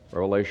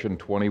Revelation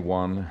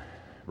 21,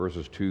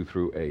 verses 2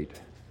 through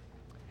 8.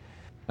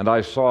 And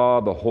I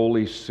saw the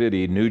holy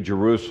city, New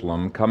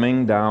Jerusalem,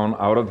 coming down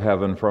out of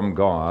heaven from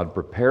God,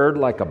 prepared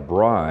like a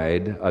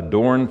bride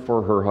adorned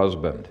for her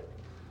husband.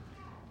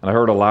 And I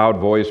heard a loud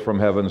voice from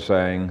heaven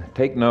saying,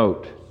 "Take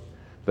note,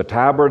 the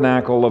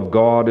tabernacle of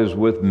God is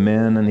with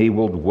men, and he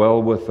will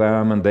dwell with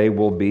them, and they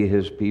will be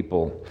his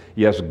people.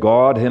 Yes,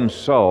 God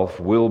himself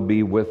will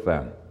be with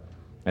them,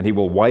 and he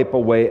will wipe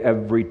away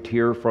every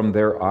tear from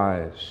their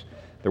eyes.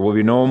 There will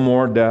be no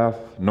more death,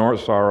 nor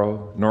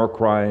sorrow, nor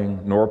crying,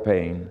 nor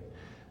pain.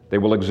 They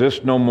will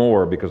exist no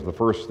more, because the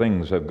first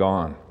things have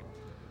gone."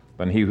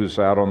 Then he who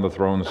sat on the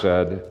throne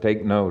said,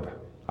 "Take note,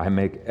 I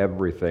make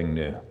everything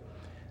new."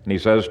 And he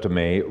says to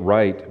me,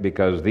 "Write,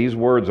 because these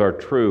words are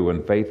true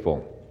and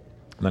faithful."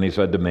 Then he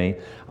said to me,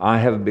 "I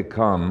have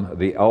become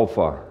the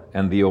Alpha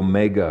and the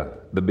Omega,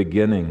 the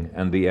beginning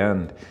and the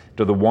end.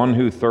 To the one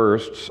who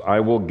thirsts, I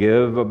will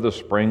give of the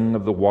spring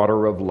of the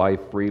water of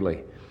life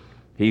freely.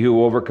 He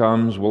who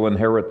overcomes will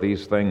inherit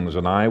these things,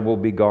 and I will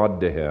be God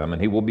to him, and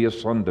he will be a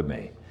son to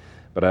me.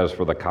 But as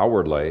for the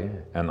cowardly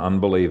and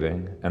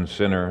unbelieving and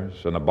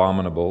sinners and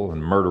abominable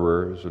and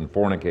murderers and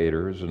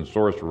fornicators and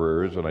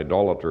sorcerers and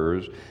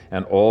idolaters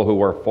and all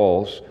who are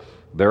false,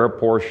 their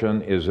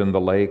portion is in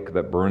the lake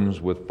that burns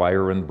with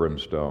fire and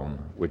brimstone,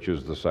 which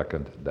is the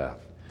second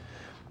death."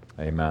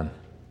 Amen.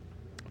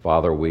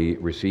 Father, we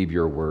receive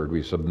your word.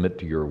 We submit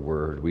to your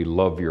word. We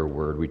love your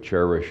word. We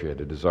cherish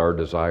it. It is our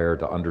desire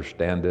to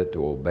understand it,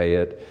 to obey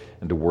it,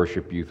 and to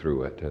worship you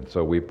through it. And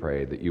so we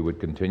pray that you would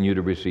continue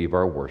to receive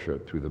our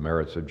worship through the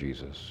merits of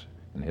Jesus.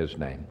 In his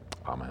name,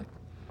 amen.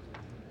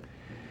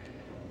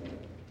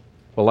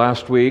 Well,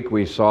 last week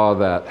we saw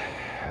that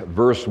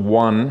verse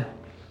 1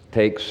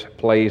 takes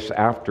place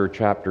after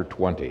chapter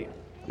 20.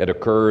 It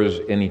occurs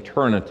in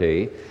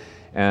eternity,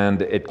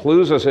 and it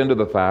clues us into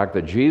the fact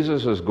that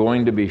Jesus is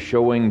going to be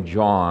showing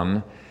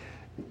John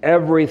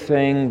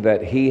everything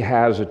that he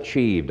has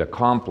achieved,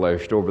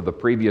 accomplished over the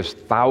previous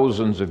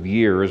thousands of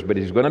years, but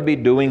he's going to be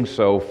doing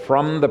so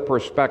from the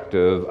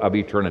perspective of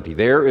eternity.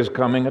 There is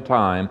coming a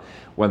time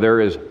when there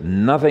is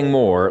nothing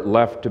more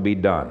left to be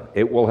done.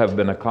 It will have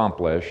been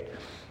accomplished,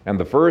 and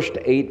the first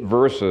 8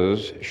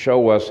 verses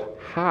show us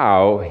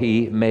how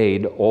he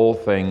made all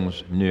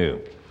things new.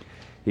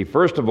 He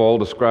first of all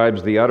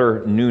describes the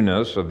utter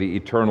newness of the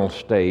eternal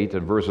state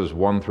in verses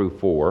 1 through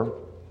 4.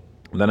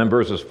 Then in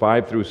verses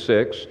 5 through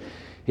 6,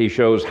 he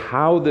shows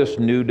how this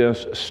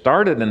newness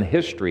started in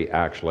history,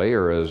 actually,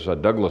 or as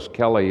Douglas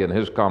Kelly in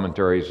his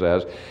commentary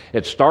says,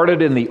 it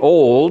started in the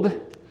old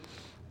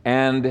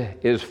and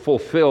is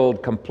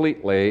fulfilled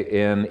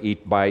completely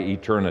by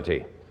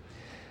eternity.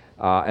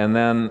 And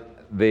then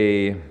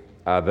the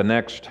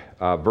next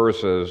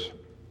verses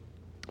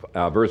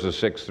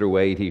 6 through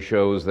 8, he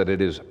shows that it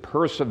is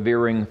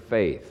persevering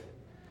faith,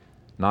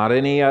 not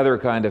any other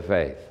kind of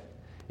faith.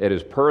 It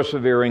is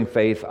persevering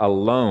faith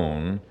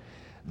alone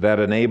that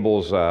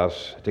enables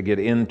us to get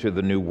into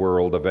the new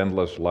world of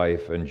endless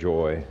life and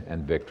joy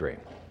and victory.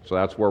 So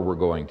that's where we're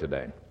going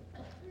today.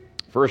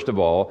 First of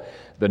all,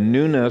 the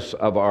newness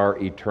of our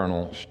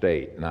eternal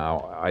state.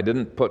 Now, I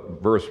didn't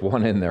put verse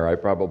 1 in there. I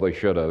probably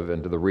should have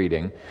into the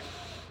reading.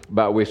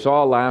 But we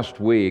saw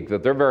last week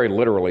that there very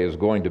literally is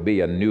going to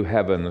be a new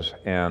heavens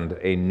and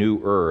a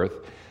new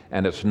earth.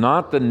 And it's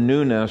not the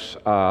newness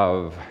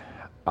of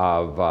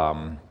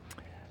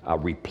a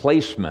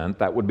replacement,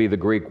 that would be the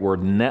Greek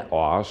word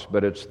neos,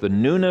 but it's the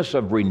newness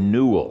of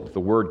renewal, the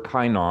word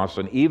kainos.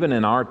 And even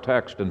in our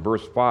text in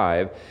verse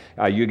 5,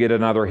 you get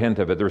another hint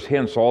of it. There's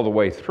hints all the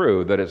way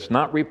through that it's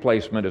not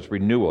replacement, it's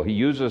renewal. He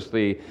uses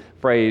the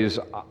phrase,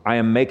 "I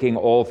am making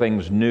all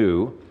things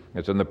new."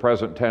 It's in the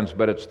present tense,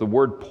 but it's the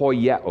word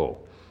poieo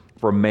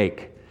for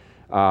make.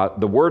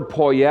 The word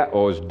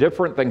poieo is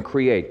different than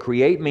create.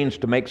 Create means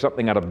to make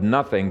something out of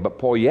nothing, but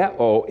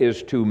poieo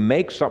is to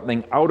make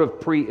something out of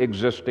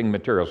pre-existing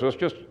material. So it's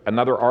just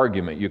another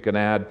argument you can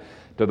add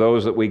to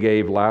those that we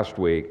gave last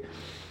week,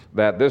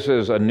 that this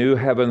is a new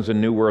heavens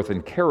and new earth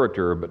in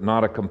character, but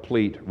not a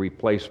complete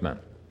replacement.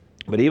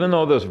 But even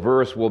though this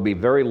verse will be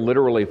very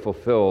literally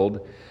fulfilled,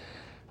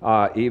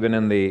 even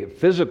in the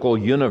physical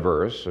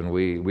universe, and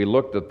we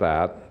looked at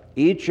that,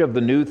 each of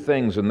the new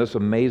things in this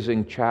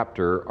amazing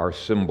chapter are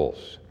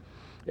symbols.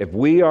 If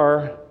we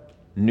are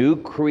new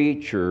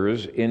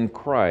creatures in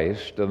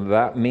Christ, then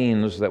that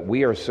means that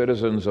we are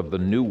citizens of the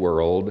new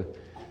world,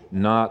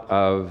 not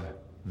of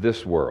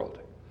this world.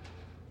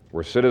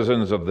 We're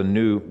citizens of the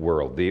new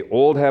world. The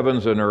old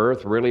heavens and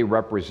earth really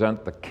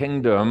represent the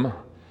kingdom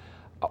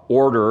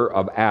order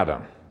of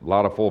Adam. A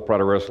lot of full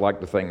preterists like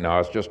to think, no,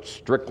 it's just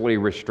strictly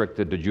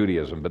restricted to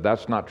Judaism, but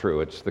that's not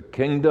true. It's the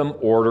kingdom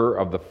order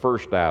of the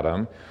first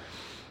Adam,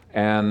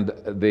 and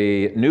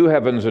the new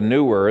heavens and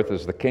new earth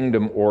is the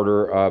kingdom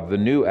order of the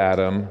new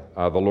Adam,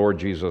 the Lord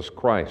Jesus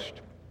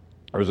Christ.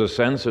 There's a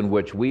sense in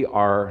which we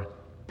are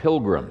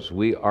pilgrims.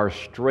 We are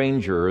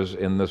strangers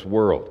in this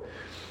world.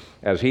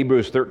 As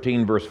Hebrews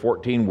 13, verse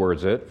 14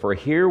 words it, "For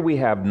here we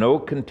have no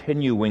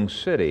continuing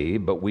city,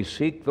 but we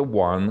seek the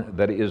one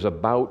that is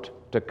about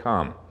to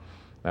come."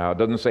 Now, it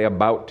doesn't say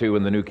about to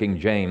in the New King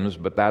James,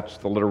 but that's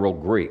the literal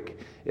Greek.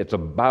 It's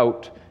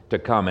about to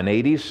come. In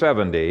AD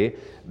 70,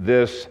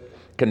 this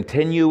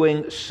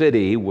continuing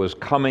city was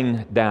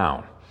coming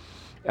down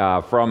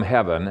from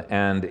heaven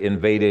and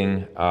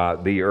invading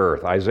the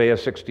earth. Isaiah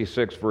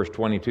 66, verse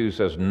 22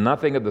 says,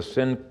 nothing of the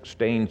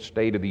sin-stained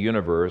state of the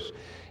universe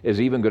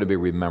is even going to be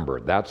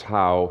remembered. That's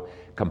how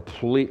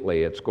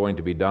completely it's going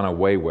to be done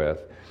away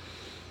with.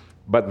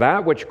 But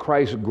that which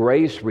Christ's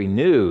grace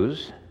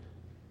renews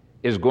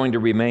is going to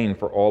remain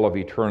for all of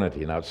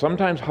eternity. Now, it's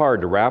sometimes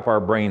hard to wrap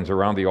our brains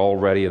around the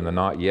already and the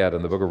not yet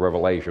in the book of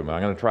Revelation, but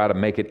I'm going to try to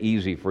make it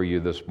easy for you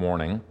this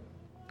morning.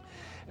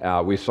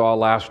 We saw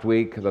last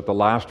week that the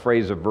last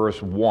phrase of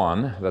verse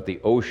 1, that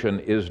the ocean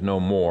is no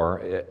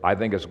more, I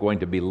think it's going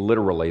to be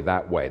literally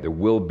that way. There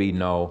will be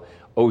no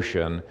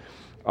ocean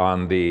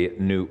on the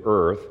new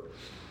earth.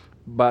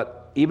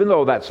 But even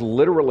though that's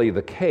literally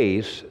the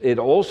case, it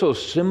also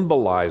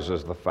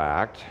symbolizes the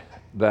fact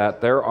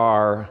that there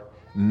are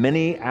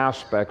many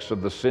aspects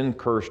of the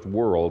sin-cursed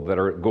world that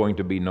are going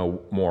to be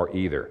no more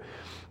either.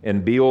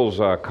 In Beale's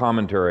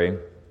commentary,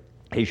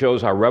 he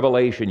shows how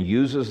Revelation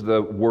uses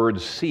the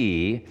word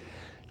sea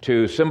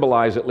to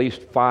symbolize at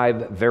least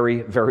 5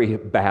 very, very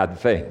bad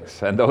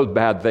things. And those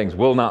bad things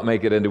will not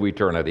make it into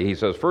eternity. He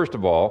says, first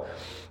of all,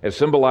 it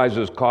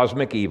symbolizes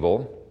cosmic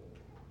evil.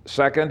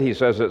 Second, he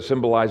says it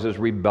symbolizes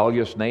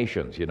rebellious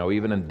nations. You know,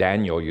 even in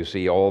Daniel, you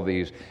see all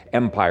these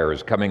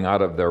empires coming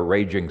out of the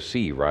raging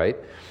sea, right?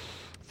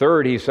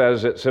 Third, he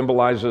says it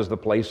symbolizes the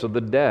place of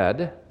the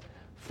dead.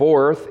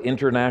 Fourth,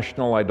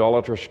 international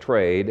idolatrous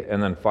trade.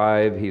 And then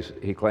 5,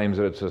 he claims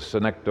that it's a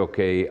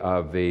synecdoche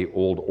of the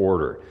old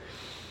order.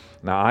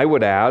 Now, I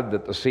would add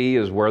that the sea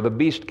is where the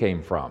beast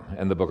came from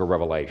in the book of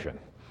Revelation.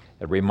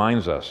 It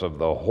reminds us of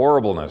the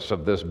horribleness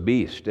of this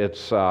beast.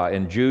 It's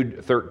in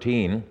Jude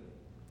 13,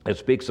 it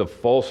speaks of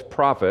false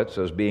prophets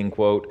as being,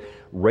 quote,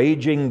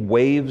 raging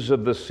waves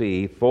of the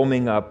sea,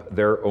 foaming up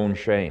their own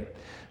shame.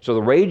 So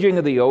the raging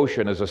of the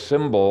ocean is a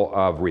symbol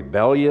of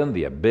rebellion,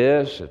 the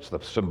abyss. It's the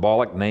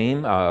symbolic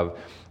name of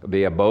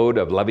the abode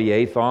of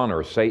Leviathan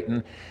or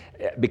Satan.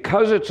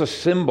 Because it's a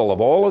symbol of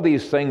all of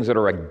these things that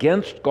are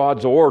against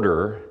God's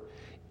order,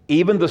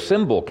 even the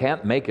symbol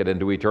can't make it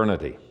into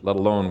eternity, let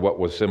alone what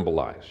was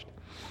symbolized.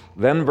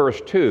 Then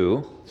verse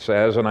 2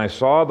 says, and I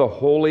saw the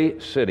holy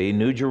city,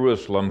 New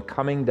Jerusalem,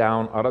 coming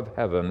down out of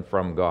heaven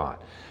from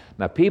God.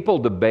 Now people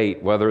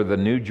debate whether the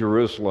New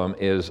Jerusalem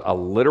is a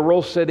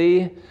literal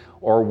city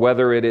or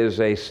whether it is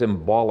a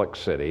symbolic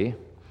city.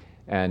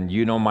 And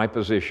you know my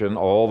position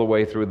all the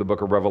way through the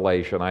book of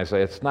Revelation. I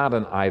say it's not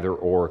an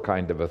either-or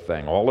kind of a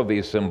thing. All of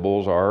these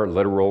symbols are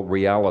literal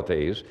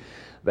realities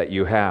that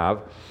you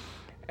have.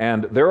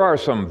 And there are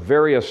some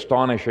very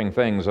astonishing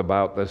things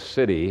about this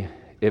city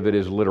if it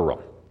is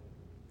literal.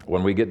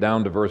 When we get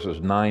down to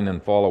verses 9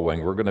 and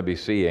following, we're going to be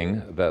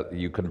seeing that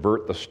you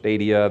convert the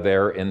stadia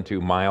there into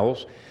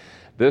miles.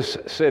 This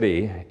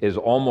city is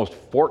almost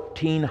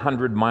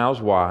 1,400 miles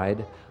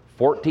wide,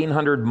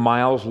 1,400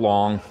 miles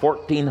long,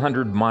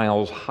 1,400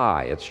 miles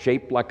high. It's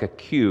shaped like a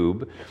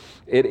cube.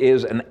 It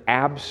is an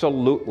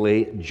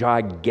absolutely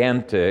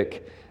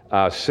gigantic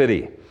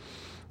city.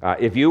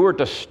 If you were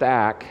to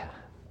stack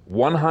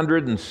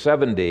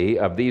 170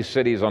 of these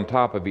cities on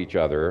top of each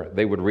other,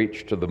 they would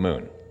reach to the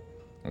moon.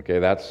 Okay,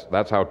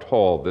 that's how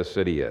tall this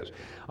city is.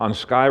 On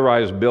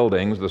skyrise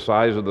buildings, the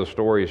size of the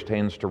stories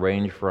tends to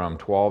range from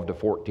 12 to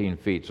 14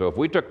 feet. So if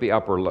we took the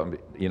upper,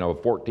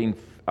 14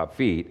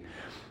 feet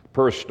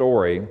per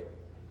story,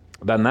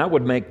 then that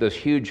would make this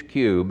huge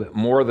cube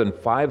more than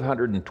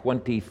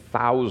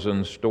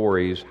 520,000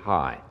 stories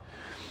high.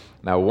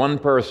 Now, one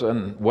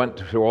person went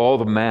through all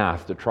the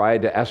math to try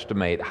to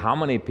estimate how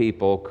many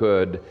people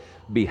could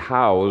be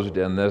housed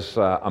in this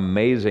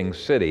amazing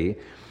city,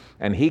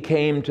 and he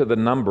came to the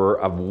number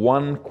of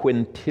 1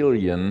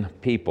 quintillion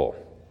people.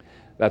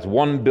 That's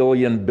 1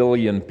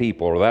 billion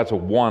people, or that's a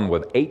 1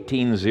 with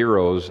 18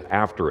 zeros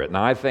after it.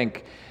 Now, I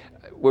think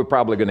we're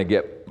probably going to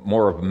get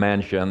more of a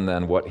mansion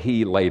than what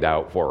he laid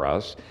out for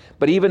us.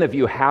 But even if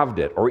you halved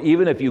it, or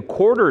even if you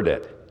quartered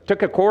it,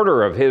 took a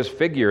quarter of his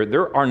figure,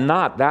 there are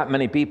not that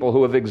many people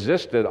who have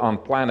existed on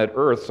planet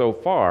Earth so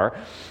far.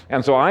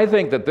 And so I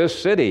think that this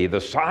city, the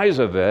size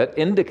of it,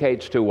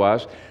 indicates to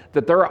us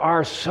that there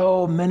are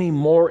so many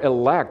more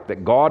elect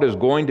that God is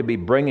going to be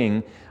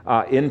bringing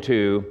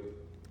into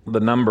the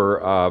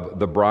number of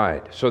the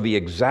bride. So the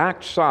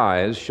exact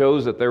size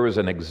shows that there is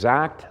an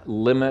exact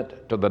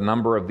limit to the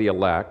number of the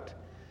elect.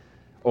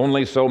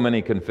 Only so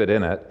many can fit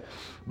in it.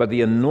 But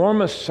the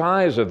enormous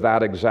size of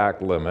that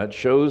exact limit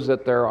shows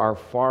that there are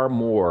far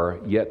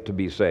more yet to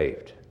be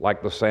saved,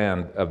 like the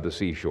sand of the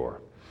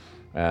seashore.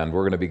 And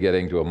we're going to be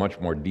getting to a much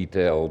more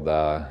detailed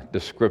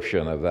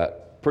description of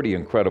that pretty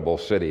incredible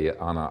city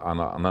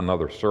on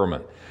another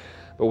sermon.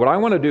 But what I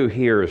want to do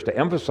here is to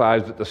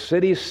emphasize that the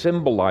city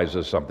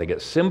symbolizes something.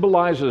 It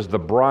symbolizes the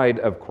bride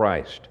of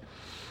Christ.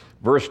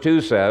 Verse 2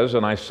 says,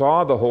 and I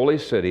saw the holy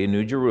city,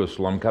 New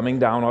Jerusalem, coming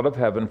down out of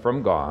heaven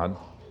from God,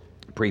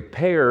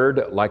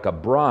 prepared like a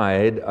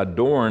bride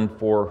adorned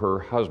for her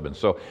husband.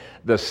 So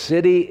the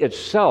city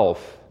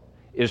itself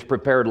is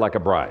prepared like a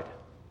bride.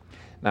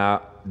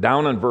 Now,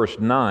 down in verse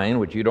 9,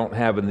 which you don't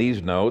have in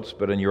these notes,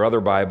 but in your other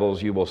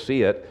Bibles you will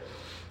see it,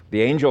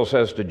 the angel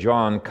says to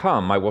John,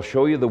 "Come, I will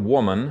show you the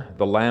woman,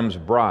 the Lamb's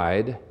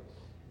bride."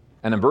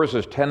 And in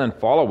verses 10 and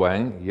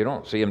following, you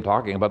don't see him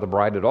talking about the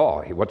bride at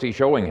all. What's he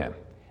showing him?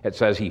 It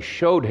says he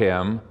showed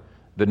him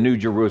the New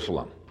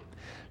Jerusalem.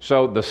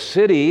 So the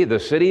city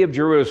of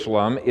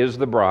Jerusalem is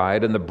the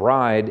bride, and the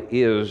bride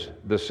is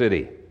the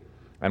city.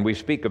 And we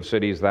speak of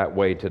cities that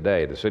way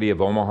today. The city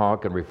of Omaha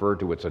can refer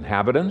to its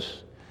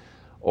inhabitants,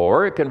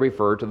 or it can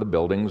refer to the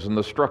buildings and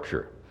the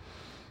structure.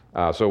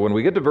 So when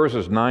we get to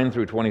verses 9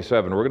 through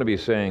 27, we're going to be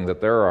saying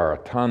that there are a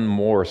ton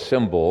more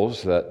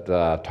symbols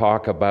that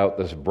talk about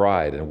this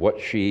bride and what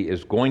she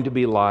is going to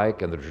be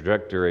like and the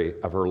trajectory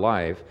of her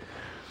life.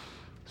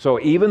 So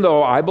even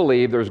though I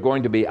believe there's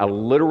going to be a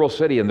literal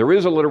city, and there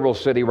is a literal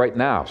city right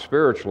now,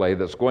 spiritually,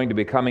 that's going to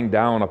be coming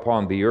down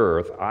upon the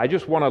earth, I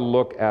just want to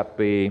look at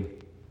the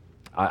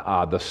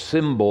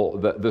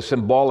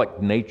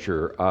symbolic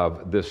nature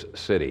of this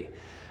city.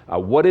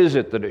 What is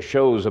it that it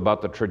shows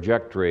about the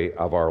trajectory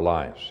of our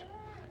lives?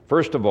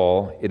 First of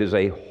all, it is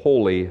a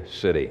holy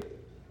city.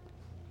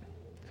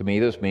 To me,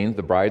 this means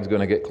the bride's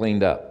going to get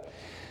cleaned up.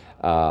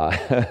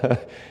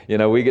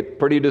 We get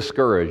pretty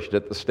discouraged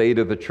at the state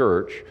of the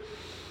church,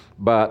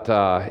 but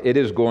it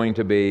is going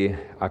to be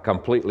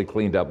completely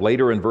cleaned up.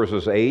 Later in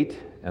verses 8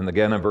 and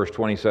again in verse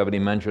 27, he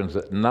mentions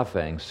that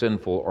nothing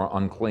sinful or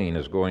unclean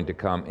is going to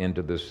come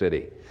into this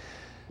city.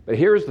 But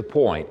here's the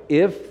point.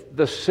 If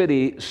the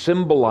city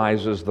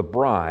symbolizes the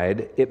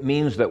bride, it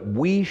means that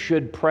we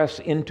should press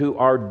into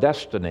our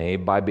destiny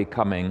by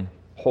becoming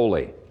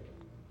holy.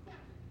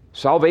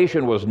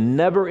 Salvation was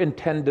never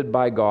intended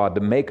by God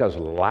to make us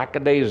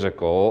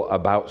lackadaisical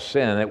about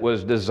sin. It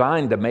was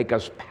designed to make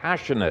us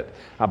passionate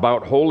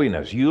about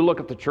holiness. You look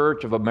at the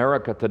Church of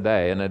America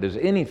today, and it is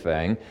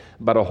anything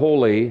but a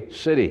holy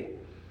city.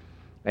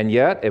 And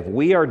yet, if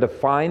we are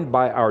defined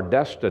by our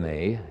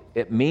destiny,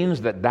 it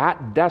means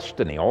that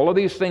destiny, all of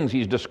these things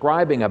he's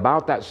describing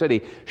about that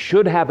city,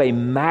 should have a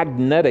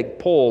magnetic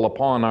pull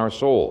upon our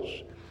souls.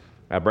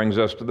 That brings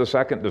us to the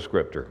second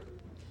descriptor.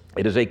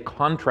 It is a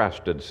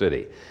contrasted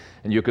city.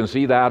 And you can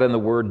see that in the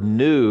word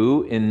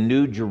new in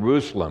New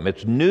Jerusalem.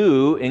 It's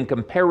new in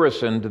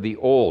comparison to the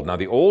old. Now,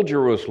 the old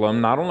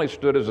Jerusalem not only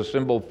stood as a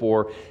symbol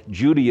for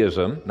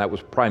Judaism, that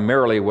was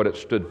primarily what it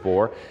stood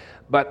for,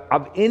 but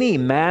of any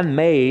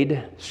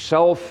man-made,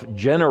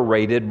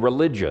 self-generated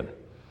religion.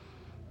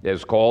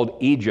 It's called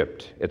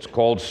Egypt. It's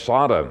called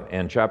Sodom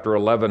in chapter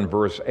 11,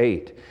 verse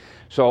 8.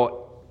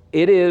 So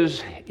it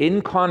is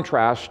in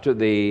contrast to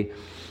the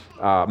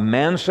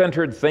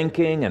man-centered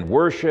thinking and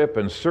worship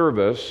and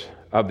service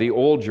of the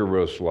old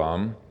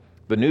Jerusalem.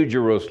 The New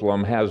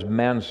Jerusalem has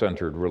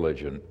man-centered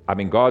religion.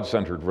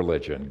 God-centered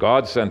religion.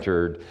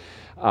 God-centered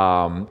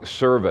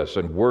service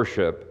and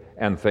worship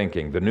and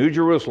thinking. The New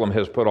Jerusalem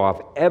has put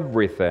off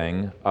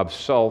everything of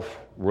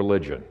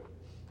self-religion.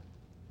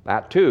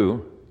 That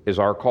too is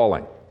our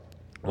calling.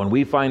 When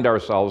we find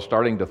ourselves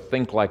starting to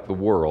think like the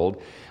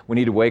world, we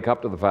need to wake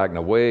up to the fact,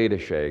 now wait a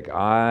shake,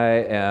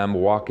 I am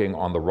walking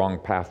on the wrong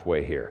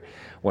pathway here.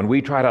 When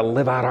we try to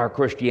live out our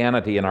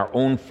Christianity in our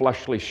own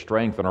fleshly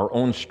strength and our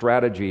own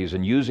strategies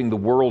and using the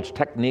world's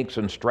techniques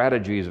and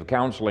strategies of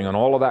counseling and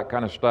all of that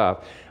kind of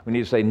stuff, we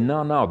need to say,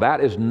 no,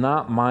 that is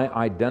not my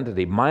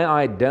identity. My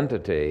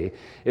identity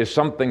is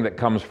something that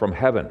comes from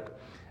heaven.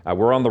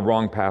 We're on the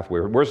wrong pathway.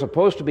 We're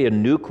supposed to be a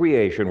new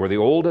creation where the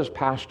old has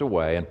passed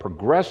away, and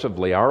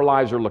progressively our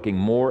lives are looking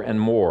more and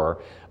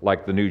more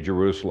like the New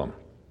Jerusalem.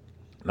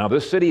 Now,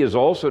 this city is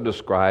also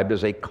described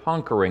as a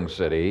conquering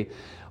city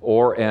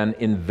or an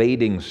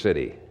invading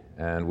city.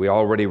 And we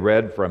already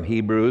read from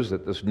Hebrews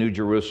that this New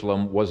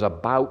Jerusalem was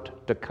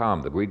about to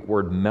come, the Greek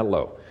word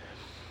melo.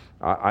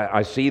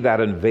 I see that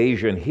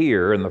invasion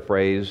here in the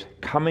phrase,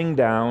 coming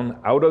down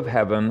out of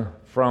heaven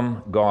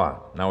from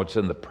God. Now, it's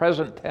in the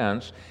present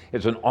tense.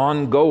 It's an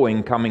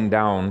ongoing coming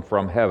down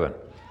from heaven.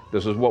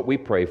 This is what we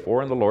pray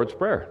for in the Lord's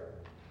Prayer.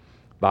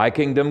 Thy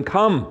kingdom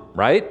come,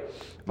 right?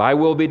 Thy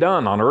will be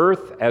done on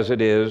earth as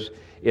it is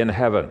in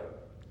heaven.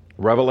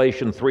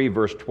 Revelation 3,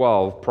 verse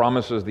 12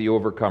 promises the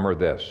overcomer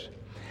this: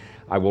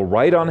 I will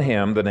write on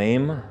him the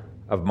name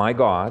of my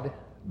God,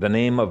 the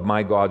name of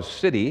my God's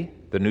city,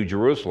 the New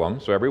Jerusalem.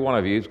 So every one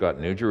of you's got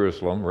New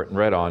Jerusalem written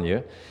red on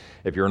you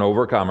if you're an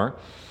overcomer.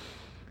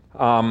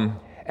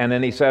 And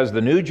then he says,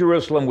 the New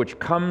Jerusalem which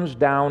comes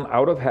down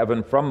out of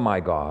heaven from my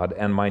God,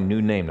 and my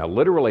new name. Now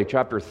literally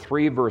chapter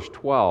 3 verse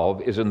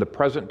 12 is in the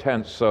present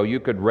tense, so you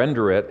could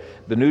render it,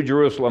 the New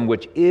Jerusalem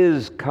which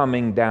is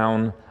coming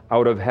down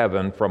out of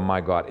heaven from my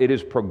God. It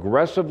is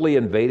progressively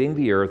invading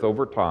the earth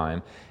over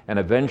time, and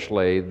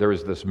eventually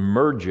there's this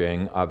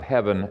merging of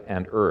heaven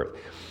and earth.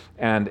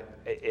 And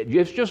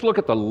just look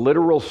at the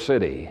literal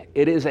city.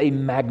 It is a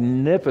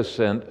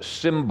magnificent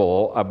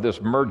symbol of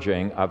this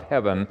merging of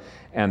heaven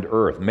and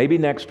earth. Maybe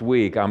next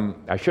week,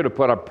 I should have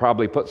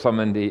probably put some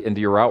into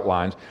your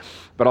outlines,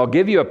 But I'll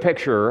give you a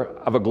picture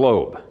of a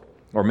globe,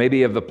 or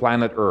maybe of the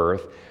planet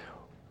Earth,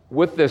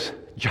 with this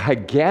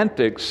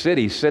gigantic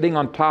city sitting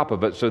on top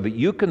of it so that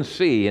you can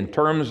see in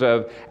terms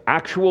of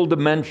actual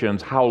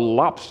dimensions how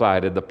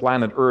lopsided the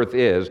planet Earth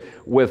is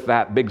with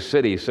that big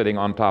city sitting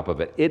on top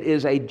of it. It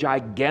is a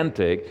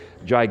gigantic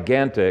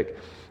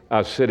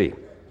city,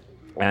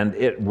 and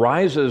it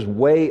rises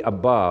way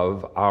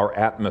above our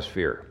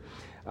atmosphere.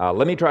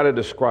 Let me try to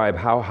describe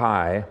how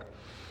high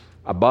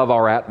above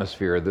our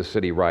atmosphere this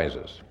city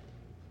rises.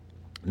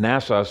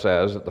 NASA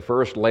says that the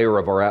first layer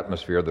of our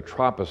atmosphere, the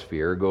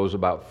troposphere, goes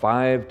about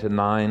 5 to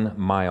 9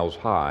 miles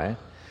high.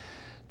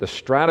 The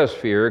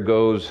stratosphere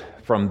goes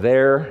from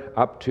there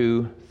up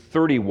to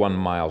 31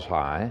 miles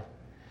high.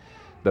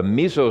 The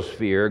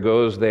mesosphere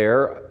goes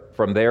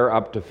from there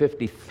up to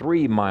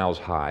 53 miles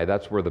high.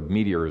 That's where the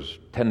meteors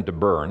tend to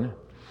burn.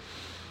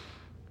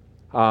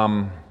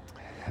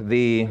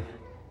 The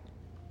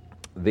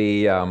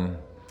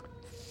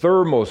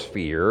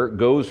thermosphere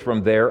goes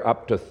from there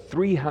up to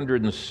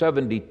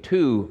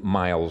 372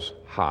 miles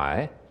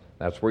high.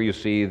 That's where you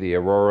see the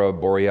aurora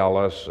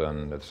borealis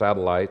and the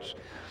satellites.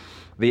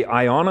 The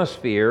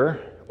ionosphere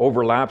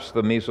overlaps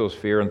the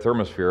mesosphere and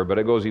thermosphere, but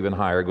it goes even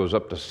higher. It goes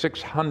up to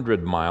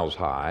 600 miles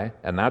high,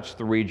 and that's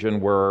the region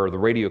where the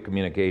radio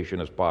communication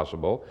is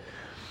possible.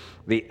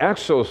 The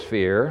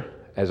exosphere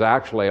is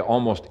actually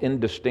almost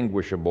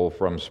indistinguishable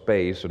from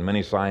space, and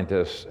many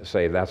scientists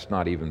say that's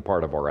not even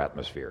part of our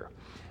atmosphere.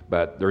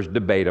 But there's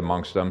debate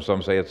amongst them.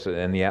 Some say it's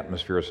in the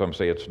atmosphere, some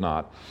say it's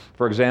not.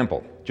 For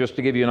example, just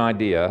to give you an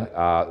idea,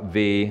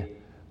 the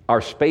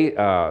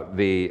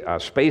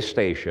space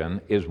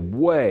station is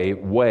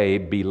way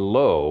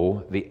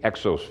below the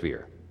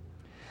exosphere.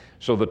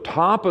 So the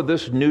top of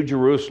this New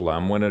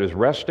Jerusalem, when it is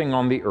resting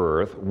on the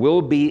earth,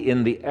 will be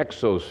in the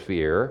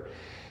exosphere,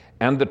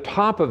 and the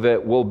top of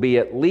it will be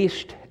at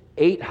least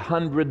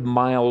 800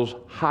 miles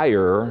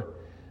higher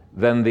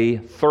than the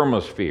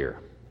thermosphere,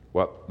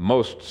 what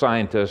most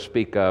scientists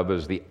speak of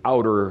as the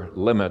outer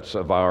limits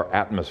of our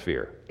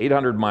atmosphere,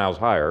 800 miles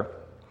higher.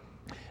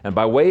 And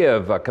by way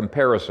of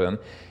comparison,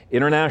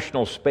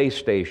 International Space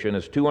Station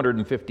is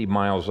 250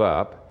 miles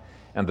up,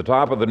 and the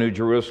top of the New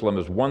Jerusalem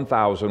is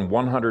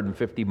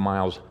 1,150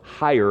 miles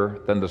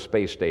higher than the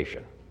space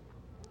station.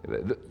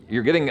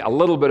 You're getting a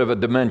little bit of a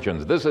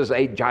dimensions. This is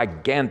a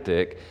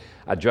gigantic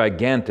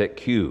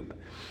cube.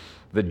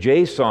 The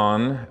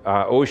JSON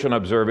ocean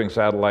observing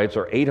satellites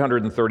are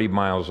 830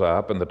 miles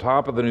up, and the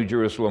top of the New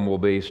Jerusalem will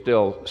be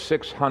still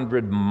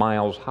 600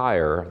 miles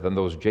higher than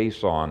those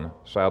JSON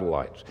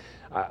satellites.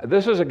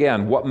 This is,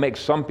 again, what makes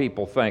some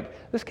people think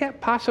this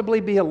can't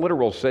possibly be a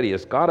literal city.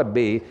 It's got to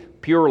be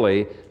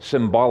purely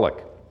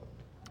symbolic.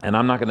 And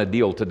I'm not going to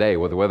deal today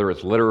with whether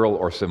it's literal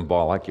or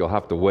symbolic. You'll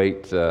have to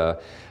wait a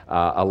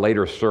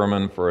later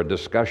sermon for a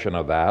discussion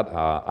of that.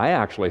 I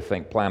actually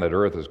think planet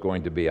Earth is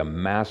going to be a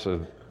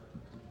massive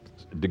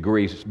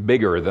degrees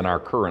bigger than our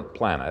current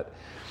planet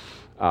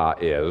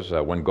is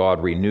when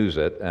God renews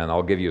it, and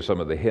I'll give you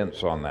some of the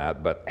hints on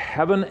that. But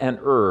heaven and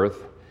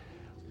earth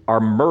are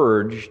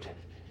merged.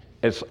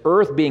 It's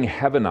earth being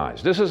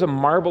heavenized. This is a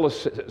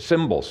marvelous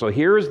symbol. So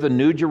here's the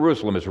New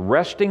Jerusalem. It's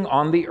resting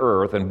on the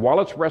earth, and while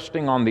it's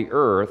resting on the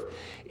earth,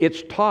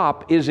 its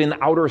top is in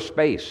outer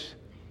space.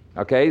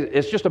 Okay?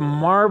 It's just a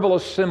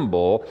marvelous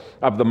symbol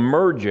of the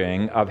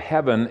merging of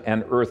heaven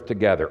and earth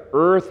together.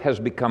 Earth has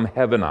become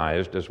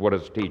heavenized, is what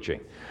it's teaching.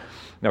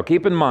 Now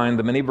keep in mind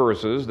the many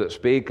verses that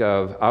speak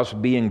of us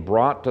being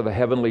brought to the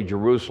heavenly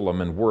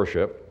Jerusalem in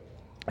worship,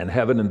 and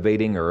heaven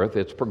invading earth.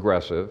 It's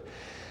progressive.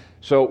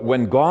 So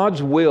when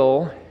God's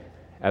will,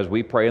 as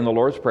we pray in the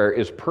Lord's Prayer,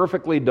 is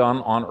perfectly done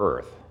on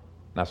earth,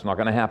 that's not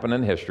going to happen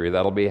in history.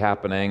 That'll be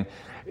happening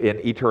in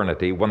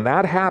eternity. When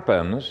that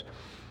happens,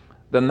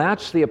 then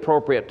that's the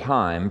appropriate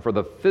time for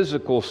the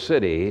physical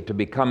city to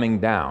be coming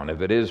down,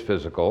 if it is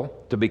physical,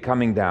 to be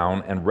coming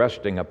down and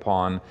resting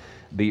upon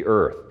the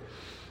earth.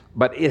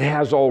 But it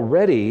has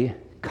already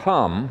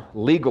come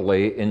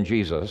legally in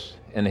Jesus,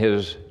 in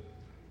his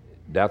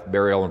death,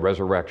 burial, and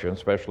resurrection,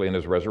 especially in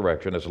his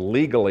resurrection. It's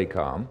legally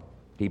come.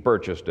 He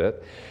purchased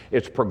it.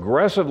 It's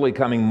progressively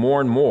coming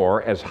more and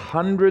more as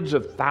hundreds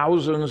of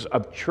thousands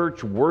of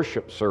church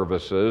worship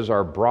services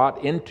are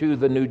brought into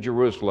the New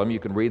Jerusalem. You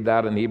can read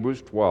that in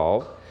Hebrews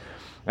 12,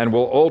 and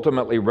will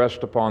ultimately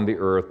rest upon the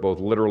earth, both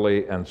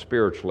literally and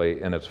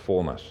spiritually, in its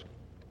fullness.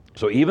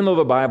 So even though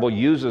the Bible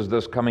uses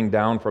this coming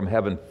down from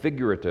heaven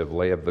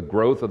figuratively of the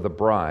growth of the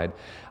bride,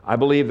 I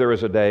believe there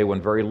is a day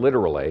when very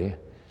literally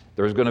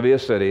there's going to be a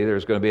city,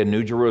 there's going to be a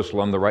New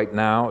Jerusalem that right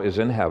now is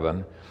in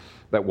heaven,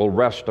 that will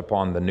rest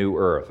upon the new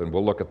earth, and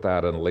we'll look at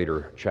that in a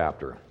later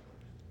chapter.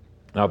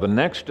 Now, the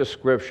next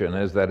description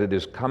is that it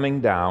is coming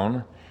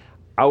down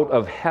out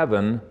of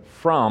heaven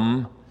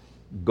from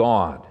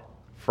God.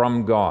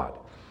 From God.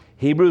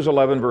 Hebrews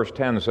 11, verse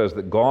 10 says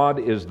that God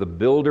is the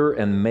builder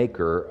and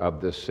maker of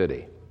this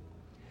city.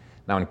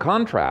 Now, in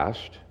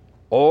contrast,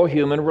 all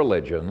human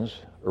religions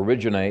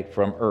originate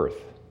from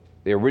earth.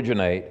 They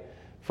originate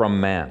from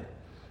man.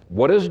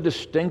 What is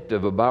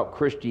distinctive about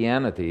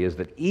Christianity is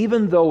that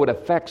even though it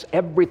affects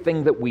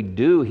everything that we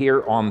do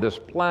here on this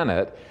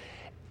planet,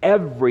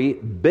 every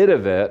bit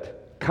of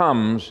it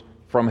comes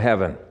from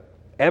heaven.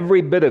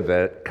 Every bit of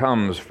it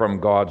comes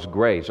from God's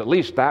grace, at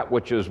least that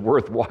which is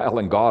worthwhile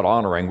and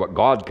God-honoring, what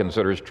God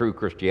considers true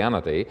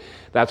Christianity.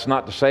 That's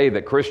not to say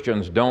that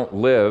Christians don't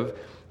live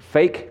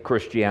fake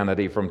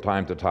Christianity from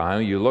time to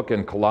time. You look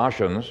in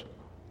Colossians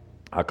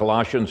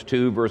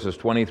 2, verses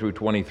 20 through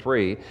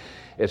 23,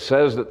 it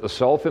says that the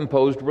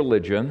self-imposed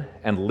religion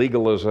and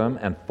legalism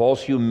and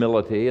false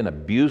humility and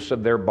abuse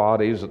of their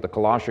bodies that the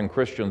Colossian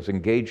Christians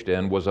engaged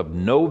in was of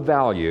no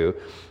value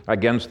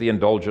against the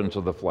indulgence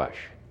of the flesh.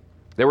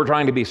 They were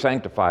trying to be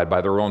sanctified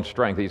by their own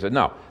strength. He said,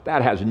 no,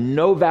 that has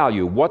no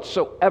value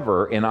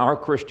whatsoever in our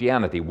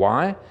Christianity.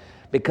 Why?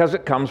 Because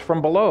it comes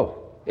from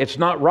below. It's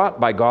not wrought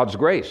by God's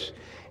grace.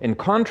 In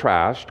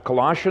contrast,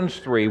 Colossians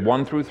 3,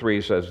 1 through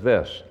 3 says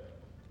this,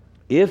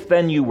 "If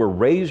then you were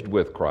raised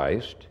with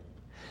Christ,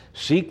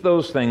 seek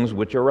those things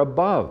which are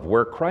above,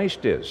 where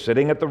Christ is,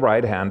 sitting at the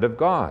right hand of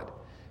God.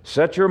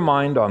 Set your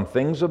mind on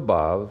things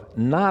above,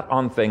 not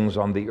on things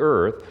on the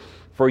earth,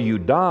 for you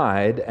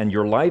died, and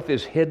your life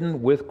is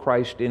hidden with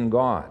Christ in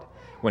God.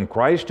 When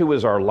Christ, who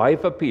is our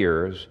life,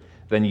 appears,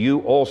 then you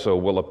also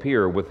will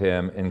appear with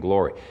him in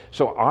glory."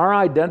 So our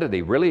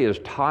identity really is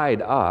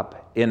tied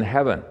up in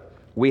heaven.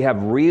 We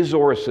have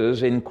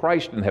resources in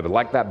Christ in heaven,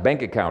 like that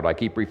bank account I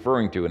keep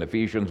referring to in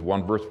Ephesians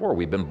 1, verse 4.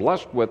 We've been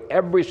blessed with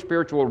every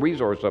spiritual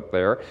resource up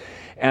there,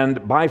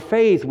 and by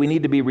faith we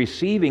need to be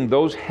receiving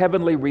those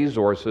heavenly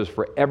resources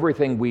for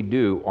everything we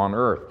do on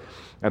earth.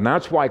 And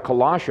that's why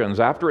Colossians,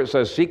 after it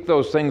says, seek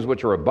those things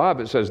which are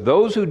above, it says,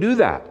 those who do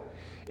that,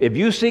 if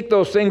you seek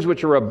those things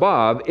which are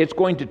above, it's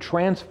going to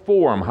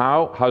transform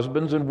how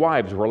husbands and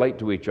wives relate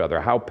to each other,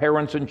 how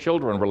parents and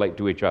children relate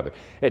to each other.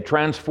 It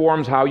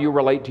transforms how you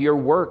relate to your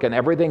work and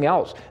everything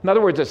else. In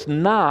other words, it's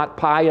not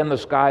pie in the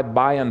sky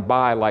by and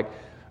by like,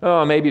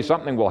 oh, maybe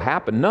something will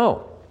happen.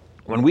 No.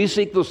 When we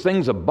seek those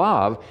things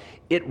above,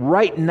 it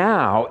right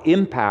now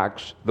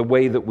impacts the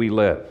way that we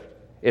live.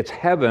 It's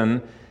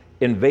heaven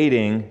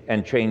invading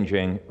and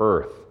changing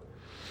earth.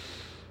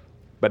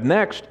 But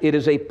next, it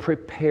is a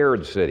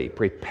prepared city,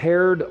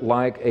 prepared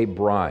like a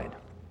bride.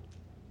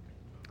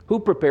 Who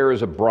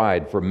prepares a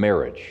bride for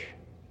marriage?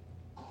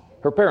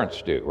 Her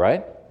parents do,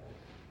 right?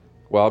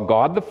 Well,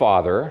 God the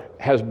Father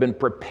has been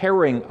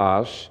preparing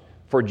us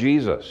for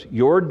Jesus.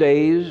 Your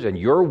days and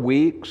your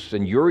weeks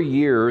and your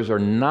years are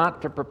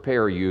not to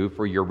prepare you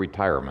for your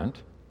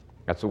retirement.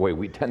 That's the way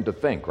we tend to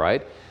think,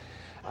 right?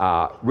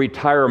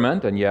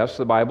 Retirement, and yes,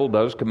 the Bible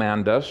does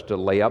command us to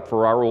lay up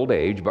for our old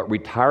age, but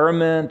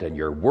retirement and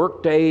your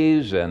work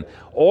days and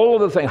all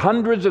of the things,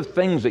 hundreds of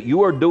things that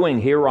you are doing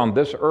here on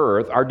this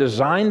earth are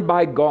designed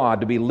by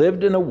God to be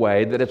lived in a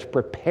way that it's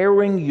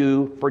preparing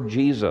you for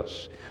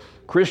Jesus.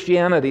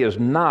 Christianity is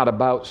not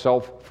about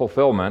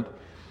self-fulfillment,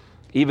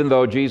 even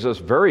though Jesus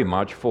very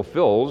much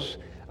fulfills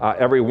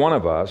every one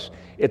of us.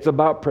 It's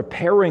about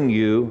preparing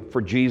you for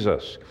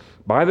Jesus.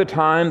 By the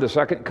time the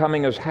second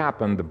coming has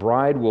happened, the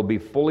bride will be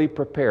fully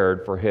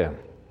prepared for him,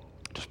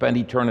 to spend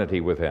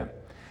eternity with him.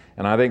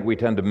 And I think we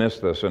tend to miss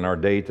this in our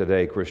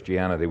day-to-day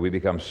Christianity. We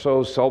become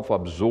so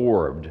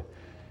self-absorbed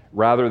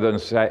rather than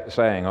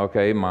saying,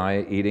 okay,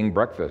 my eating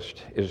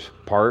breakfast is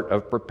part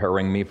of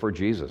preparing me for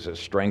Jesus. It's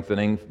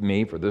strengthening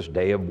me for this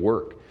day of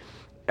work.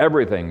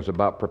 Everything's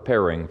about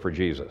preparing for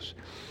Jesus.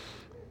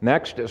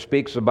 Next, it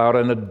speaks about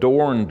an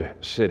adorned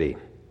city.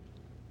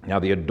 Now,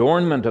 the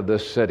adornment of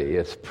this city,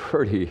 it's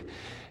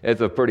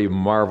a pretty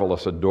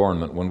marvelous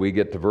adornment. When we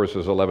get to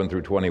verses 11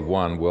 through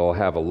 21, we'll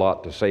have a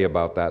lot to say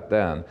about that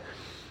then.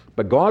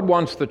 But God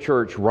wants the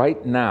church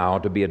right now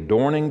to be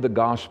adorning the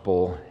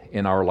gospel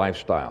in our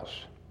lifestyles.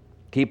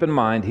 Keep in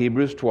mind,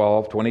 Hebrews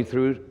 12,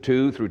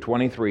 22 through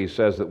 23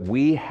 says that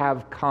we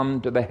have come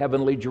to the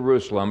heavenly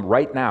Jerusalem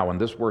right now in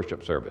this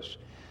worship service.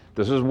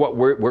 This is what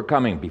we're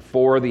coming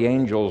before the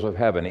angels of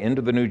heaven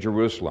into the New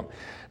Jerusalem.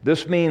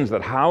 This means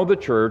that how the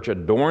church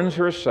adorns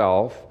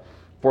herself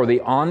for the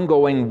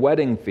ongoing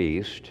wedding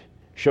feast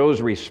shows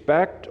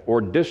respect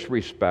or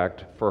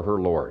disrespect for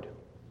her Lord.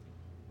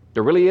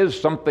 There really is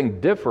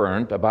something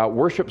different about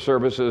worship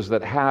services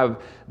that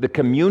have the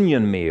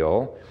communion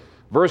meal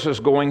versus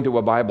going to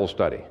a Bible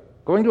study.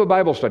 Going to a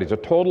Bible study is a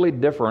totally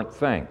different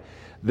thing.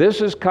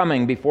 This is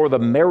coming before the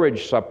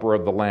marriage supper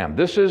of the Lamb.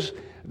 This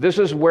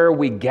is where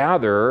we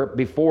gather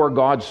before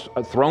God's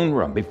throne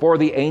room, before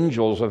the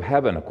angels of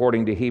heaven,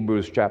 according to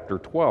Hebrews chapter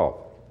 12.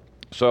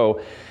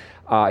 So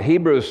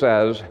Hebrews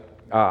says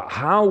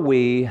how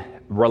we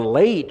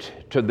relate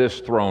to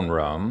this throne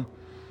room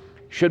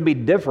should be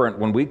different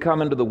when we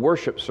come into the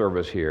worship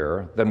service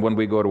here than when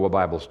we go to a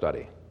Bible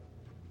study.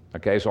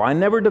 Okay, so I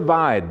never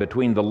divide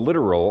between the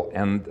literal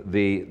and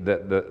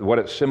the what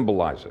it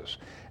symbolizes.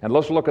 And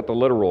let's look at the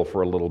literal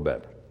for a little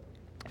bit.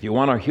 If you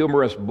want a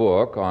humorous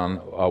book on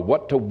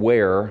what to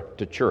wear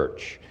to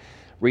church,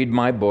 read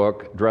my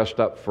book, Dressed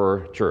Up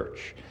for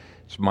Church.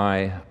 It's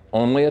my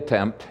only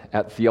attempt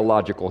at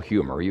theological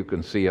humor. You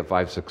can see if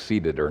I've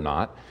succeeded or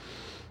not.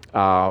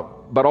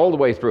 But all the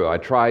way through, I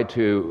try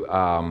to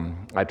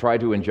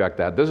inject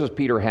that. This is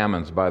Peter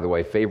Hammond's, by the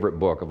way, favorite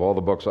book of all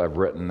the books I've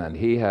written, and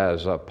he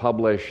has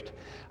published,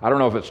 I don't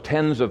know if it's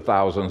tens of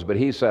thousands, but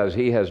he says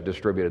he has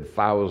distributed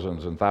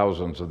thousands and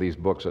thousands of these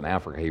books in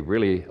Africa. He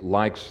really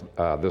likes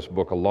this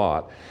book a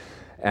lot.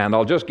 And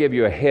I'll just give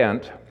you a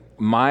hint.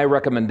 My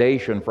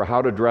recommendation for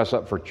how to dress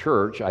up for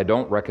church, I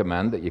don't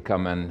recommend that you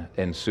come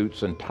in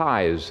suits and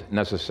ties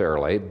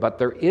necessarily, but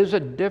there is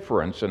a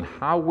difference in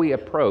how we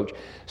approach.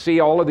 See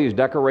all of these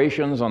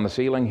decorations on the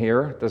ceiling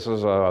here? This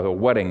is a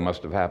wedding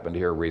must have happened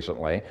here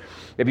recently.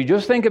 If you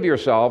just think of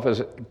yourself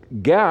as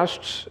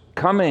guests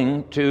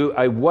coming to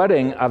a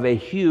wedding of a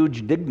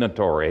huge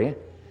dignitary,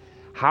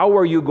 how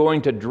are you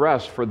going to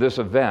dress for this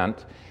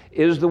event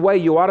is the way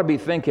you ought to be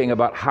thinking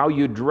about how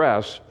you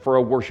dress for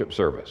a worship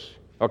service.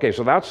 Okay,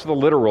 so that's the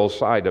literal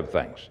side of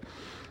things.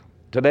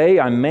 Today,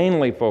 I'm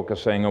mainly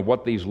focusing on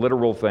what these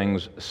literal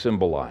things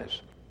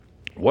symbolize.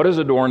 What does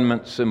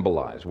adornment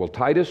symbolize? Well,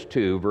 Titus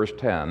 2, verse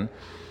 10,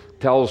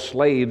 tells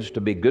slaves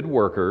to be good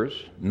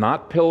workers,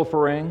 not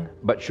pilfering,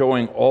 but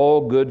showing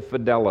all good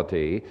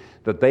fidelity,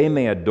 that they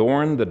may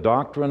adorn the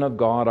doctrine of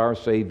God our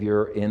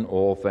Savior in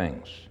all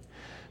things.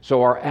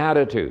 So our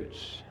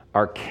attitudes,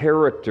 our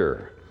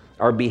character,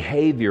 our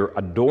behavior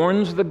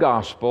adorns the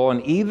gospel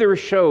and either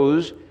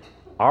shows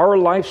our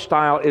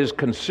lifestyle is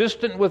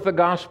consistent with the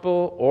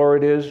gospel or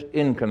it is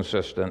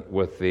inconsistent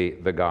with the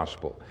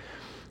gospel.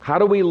 How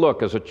do we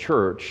look as a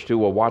church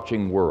to a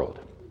watching world?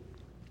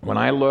 When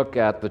I look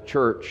at the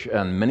church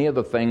and many of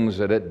the things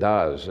that it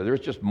does, there's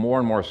just more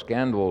and more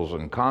scandals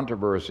and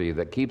controversy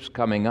that keeps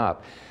coming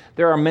up.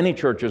 There are many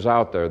churches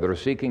out there that are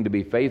seeking to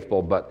be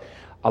faithful, but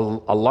a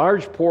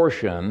large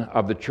portion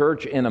of the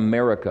church in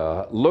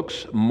America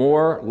looks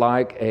more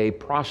like a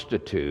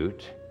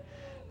prostitute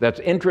that's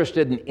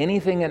interested in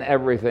anything and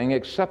everything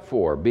except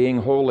for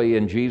being holy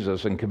in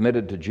Jesus and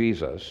committed to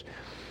Jesus.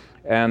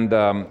 And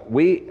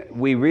we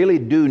really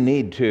do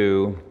need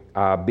to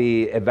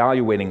be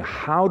evaluating,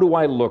 how do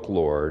I look,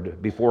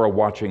 Lord, before a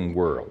watching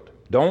world?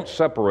 Don't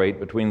separate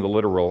between the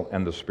literal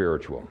and the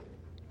spiritual.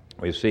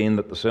 We've seen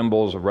that the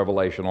symbols of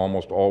Revelation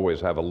almost always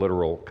have a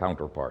literal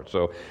counterpart.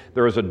 So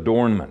there is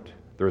adornment.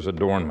 There's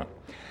adornment.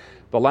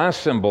 The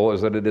last symbol is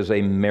that it is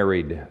a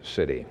married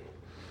city.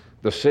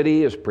 The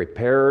city is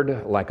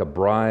prepared like a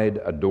bride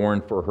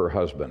adorned for her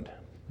husband.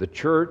 The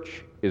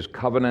church is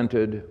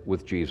covenanted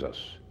with Jesus.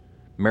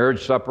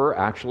 Marriage supper,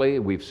 actually,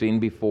 we've seen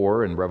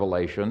before in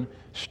Revelation,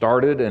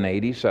 started in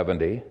AD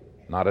 70,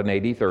 not in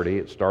AD 30,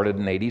 it started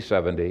in AD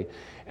 70,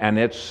 and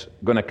it's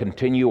going to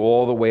continue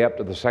all the way up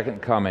to the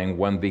second coming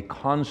when the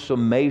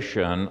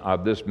consummation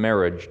of this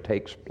marriage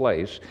takes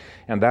place.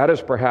 And that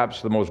is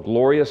perhaps the most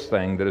glorious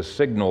thing that is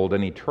signaled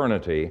in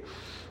eternity,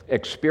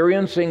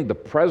 experiencing the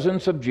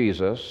presence of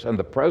Jesus and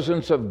the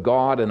presence of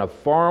God in a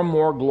far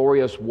more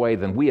glorious way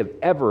than we have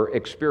ever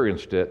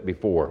experienced it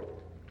before.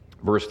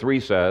 Verse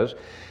 3 says,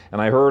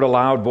 "And I heard a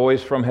loud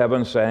voice from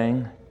heaven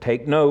saying,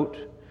 'Take note,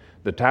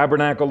 the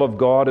tabernacle of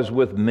God is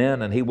with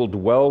men, and he will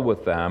dwell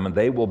with them, and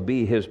they will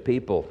be his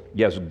people.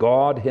 Yes,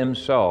 God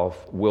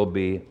himself will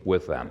be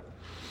with them.'"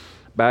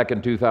 Back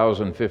in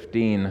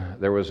 2015,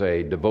 there was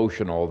a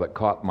devotional that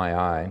caught my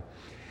eye.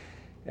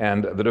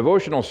 And the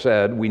devotional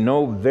said, "We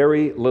know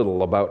very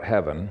little about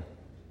heaven,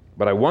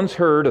 but I once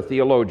heard a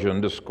theologian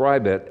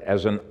describe it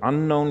as an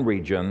unknown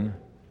region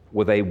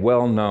with a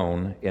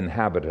well-known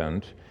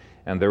inhabitant,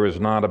 and there is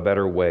not a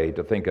better way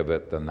to think of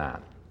it than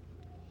that."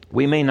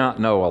 We may not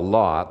know a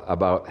lot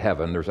about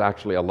heaven. There's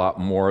actually a lot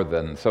more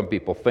than some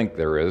people think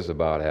there is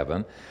about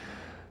heaven.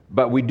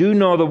 But we do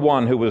know the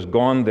one who has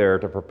gone there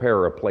to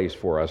prepare a place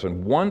for us.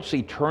 And once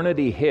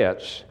eternity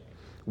hits,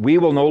 we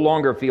will no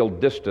longer feel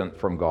distant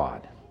from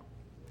God.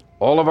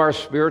 All of our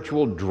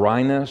spiritual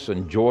dryness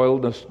and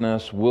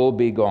joylessness will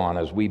be gone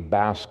as we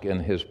bask in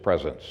his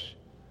presence.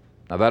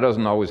 Now, that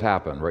doesn't always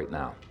happen right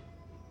now.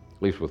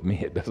 At least with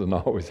me, it doesn't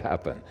always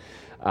happen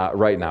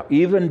right now.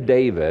 Even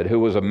David, who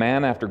was a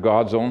man after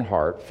God's own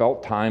heart,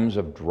 felt times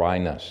of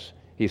dryness.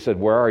 He said,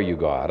 "Where are you,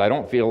 God? I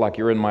don't feel like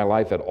you're in my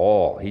life at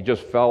all." He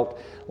just felt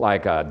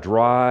like a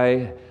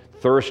dry,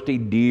 thirsty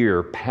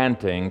deer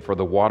panting for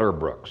the water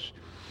brooks.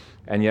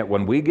 And yet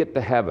when we get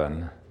to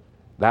heaven,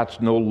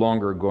 that's no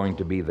longer going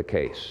to be the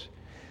case.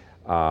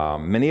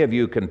 Many of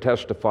you can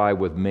testify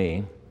with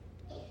me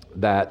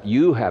that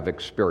you have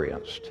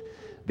experienced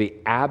the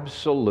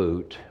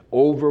absolute,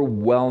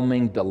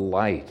 overwhelming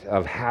delight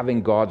of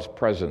having God's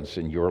presence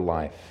in your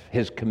life,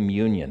 his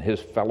communion, his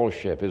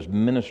fellowship, his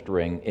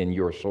ministering in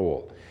your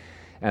soul.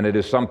 And it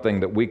is something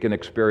that we can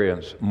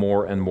experience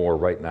more and more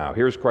right now.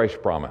 Here's Christ's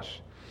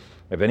promise.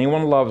 "If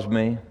anyone loves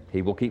me,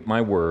 he will keep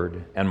my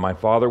word, and my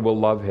Father will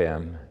love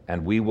him,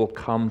 and we will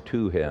come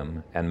to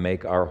him and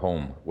make our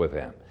home with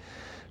him."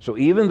 So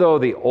even though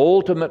the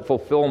ultimate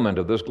fulfillment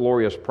of this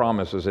glorious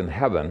promise is in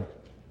heaven,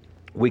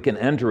 we can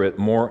enter it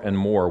more and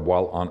more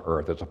while on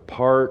earth. It's a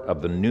part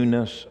of the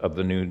newness of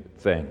the new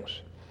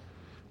things.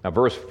 Now,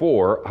 verse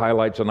 4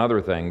 highlights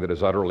another thing that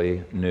is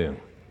utterly new.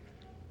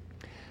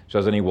 It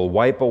says, and he will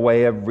wipe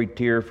away every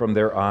tear from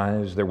their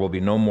eyes. There will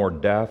be no more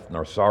death,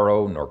 nor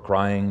sorrow, nor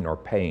crying, nor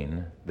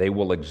pain. They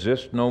will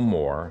exist no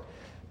more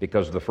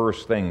because the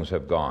first things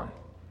have gone.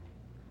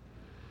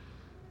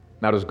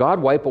 Now, does God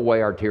wipe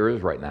away our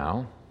tears right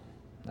now?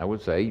 I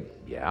would say,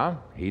 yeah,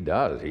 he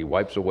does. He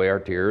wipes away our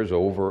tears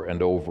over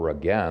and over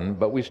again,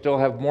 but we still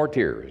have more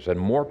tears and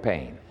more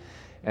pain.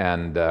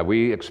 And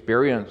we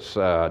experience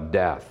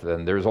death,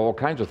 and there's all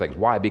kinds of things.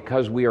 Why?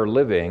 Because we are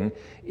living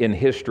in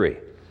history.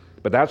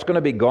 But that's going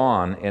to be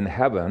gone in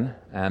heaven,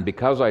 and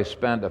because I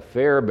spent a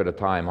fair bit of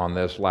time on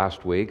this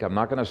last week, I'm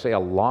not going to say a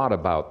lot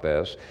about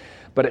this,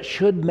 but it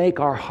should make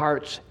our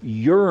hearts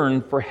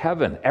yearn for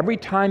heaven. Every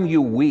time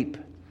you weep,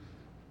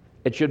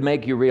 it should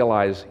make you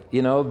realize,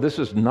 this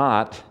is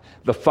not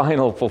the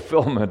final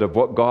fulfillment of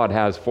what God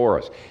has for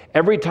us.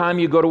 Every time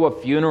you go to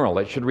a funeral,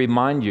 it should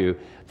remind you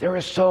there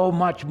is so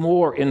much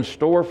more in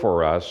store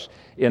for us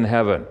in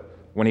heaven.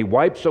 When he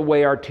wipes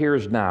away our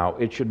tears now,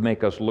 it should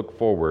make us look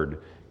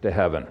forward to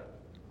heaven.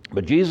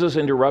 But Jesus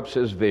interrupts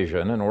his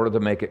vision in order to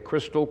make it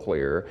crystal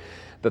clear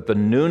that the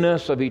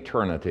newness of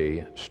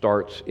eternity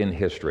starts in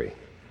history.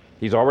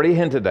 He's already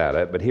hinted at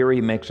it, but here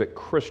he makes it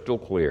crystal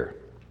clear.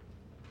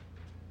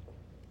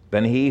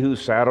 Then he who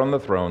sat on the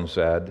throne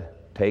said,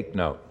 take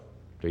note.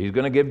 So he's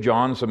going to give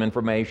John some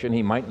information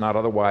he might not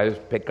otherwise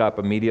pick up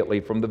immediately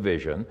from the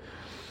vision.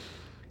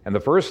 And the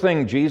first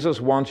thing Jesus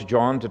wants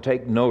John to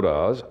take note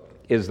of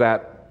is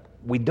that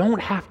we don't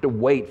have to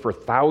wait for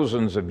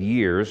thousands of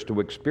years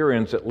to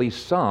experience at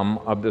least some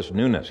of this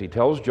newness. He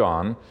tells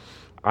John,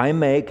 I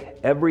make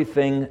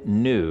everything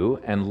new,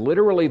 and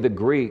literally the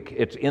Greek,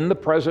 it's in the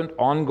present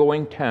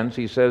ongoing tense.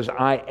 He says,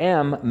 I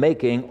am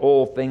making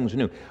all things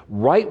new.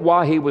 Right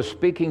while he was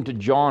speaking to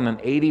John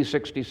in AD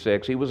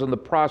 66, he was in the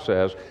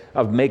process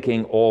of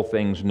making all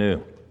things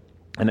new.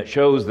 And it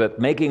shows that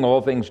making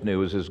all things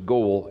new is his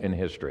goal in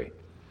history.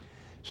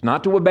 It's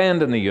not to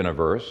abandon the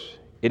universe,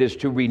 it is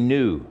to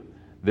renew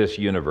this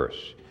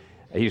universe.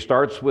 He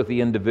starts with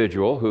the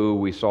individual who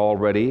we saw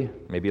already,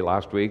 maybe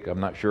last week, I'm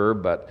not sure,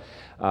 but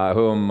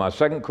whom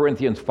 2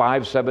 Corinthians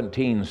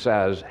 5:17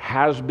 says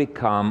has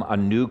become a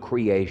new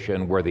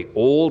creation where the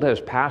old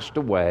has passed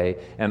away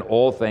and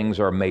all things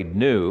are made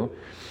new.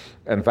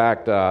 In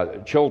fact,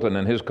 Chilton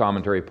in his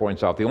commentary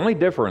points out the only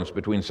difference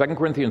between 2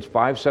 Corinthians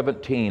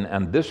 5:17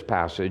 and this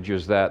passage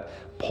is that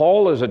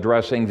Paul is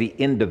addressing the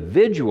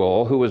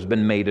individual who has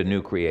been made a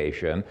new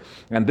creation,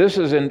 and this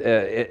is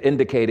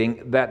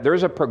indicating that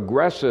there's a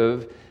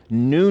progressive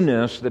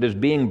newness that is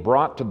being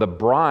brought to the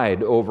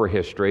bride over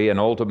history and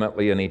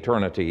ultimately in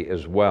eternity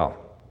as well.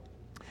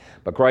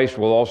 But Christ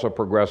will also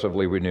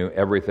progressively renew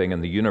everything in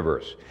the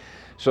universe.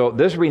 So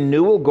this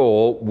renewal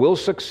goal will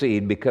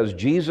succeed because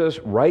Jesus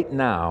right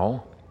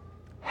now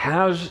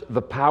has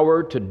the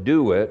power to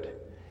do it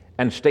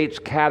and states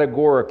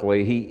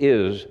categorically he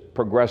is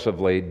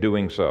progressively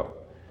doing so.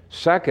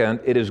 Second,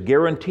 it is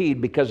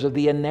guaranteed because of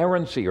the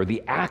inerrancy or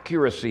the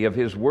accuracy of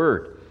his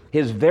word.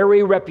 His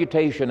very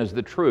reputation as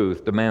the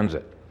truth demands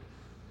it.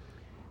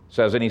 It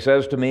says, and he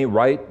says to me,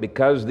 write,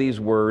 because these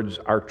words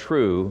are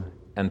true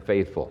and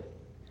faithful.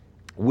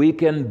 We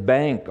can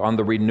bank on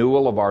the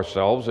renewal of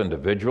ourselves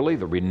individually,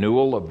 the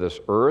renewal of this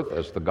earth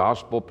as the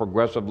gospel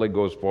progressively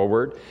goes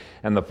forward,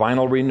 and the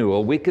final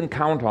renewal. We can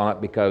count on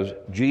it because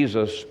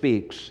Jesus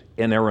speaks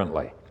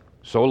inerrantly.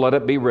 So let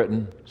it be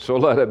written, so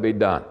let it be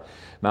done.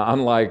 Now,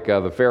 unlike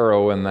the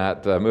Pharaoh in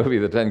that movie,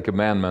 The Ten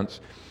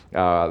Commandments,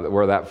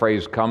 where that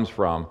phrase comes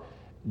from,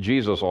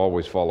 Jesus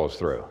always follows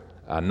through.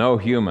 No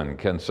human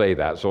can say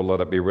that, so let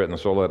it be written,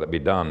 so let it be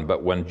done.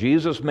 But when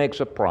Jesus makes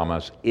a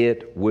promise,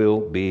 it will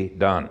be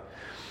done.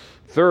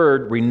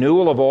 Third,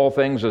 renewal of all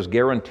things is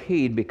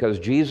guaranteed because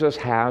Jesus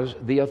has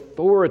the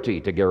authority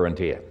to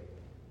guarantee it.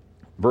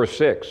 Verse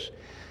 6,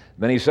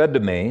 then he said to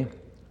me,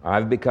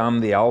 I've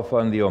become the Alpha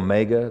and the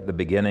Omega, the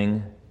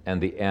beginning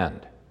and the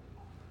end.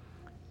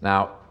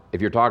 Now, if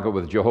you're talking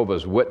with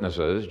Jehovah's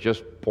Witnesses,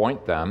 just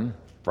point them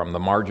from the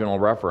marginal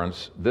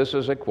reference. This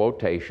is a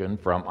quotation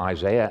from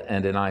Isaiah,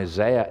 and in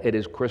Isaiah it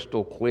is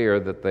crystal clear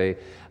that the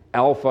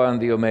Alpha and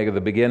the Omega,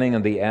 the beginning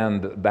and the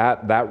end,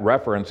 that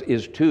reference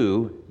is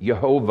to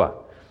Jehovah,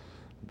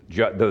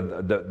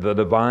 the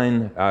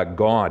divine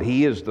God.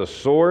 He is the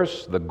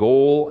source, the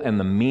goal, and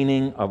the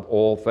meaning of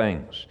all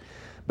things.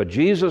 But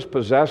Jesus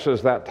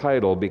possesses that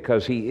title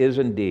because he is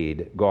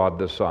indeed God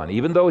the Son.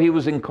 Even though he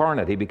was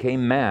incarnate, he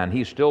became man,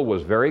 he still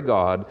was very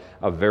God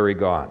of very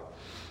God.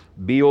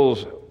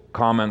 Beale's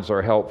comments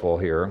are helpful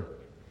here.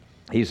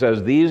 He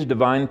says, these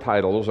divine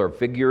titles are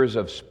figures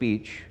of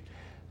speech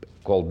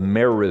called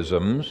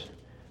merisms,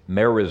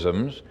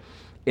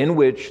 in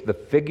which the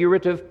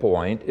figurative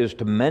point is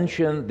to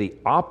mention the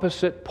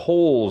opposite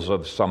poles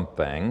of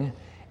something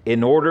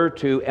in order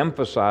to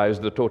emphasize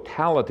the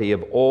totality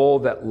of all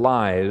that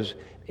lies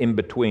in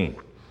between.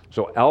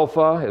 So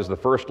Alpha is the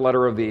first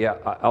letter of the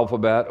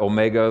alphabet,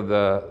 Omega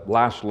the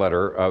last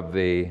letter of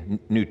the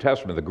New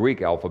Testament, the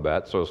Greek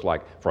alphabet, so it's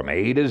like from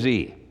A to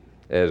Z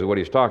is what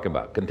he's talking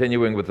about.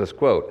 Continuing with this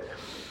quote,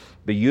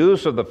 The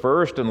use of the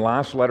first and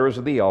last letters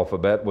of the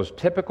alphabet was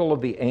typical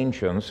of the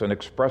ancients in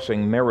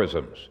expressing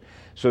merisms.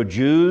 So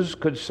Jews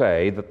could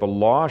say that the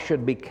law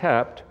should be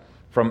kept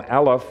from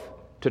Aleph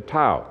to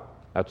Tau.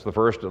 That's the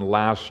first and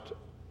last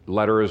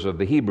letters of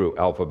the Hebrew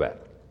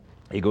alphabet.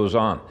 He goes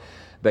on,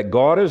 that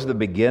God is the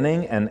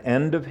beginning and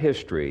end of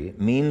history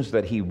means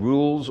that he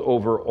rules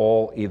over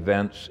all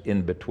events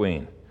in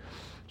between.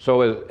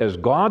 So as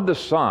God the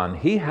Son,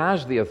 he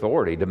has the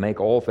authority to make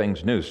all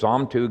things new.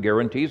 Psalm 2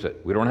 guarantees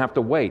it. We don't have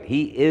to wait.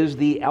 He is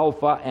the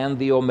Alpha and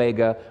the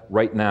Omega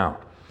right now.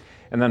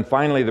 And then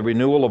finally, the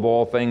renewal of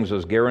all things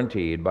is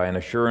guaranteed by an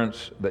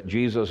assurance that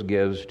Jesus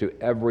gives to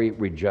every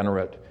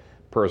regenerate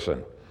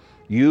person.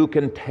 You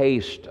can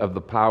taste of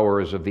the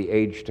powers of the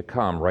age to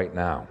come right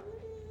now.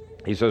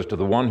 He says, to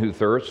the one who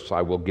thirsts,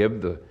 I will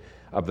give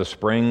of the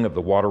spring of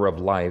the water of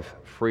life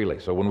freely.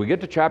 So when we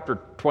get to chapter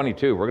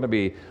 22, we're going to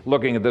be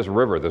looking at this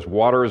river, this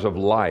waters of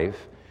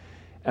life.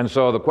 And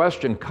so the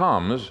question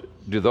comes,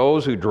 do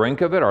those who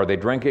drink of it, are they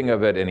drinking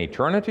of it in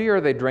eternity, or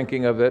are they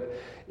drinking of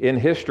it in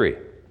history?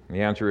 And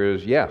the answer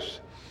is yes.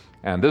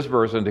 And this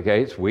verse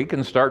indicates we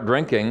can start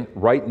drinking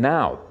right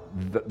now.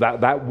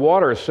 That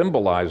water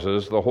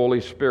symbolizes the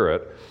Holy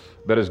Spirit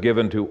that is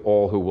given to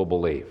all who will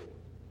believe.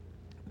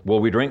 Will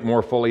we drink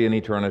more fully in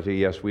eternity?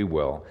 Yes, we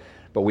will.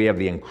 But we have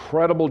the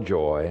incredible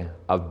joy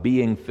of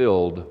being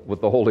filled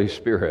with the Holy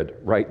Spirit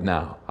right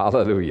now.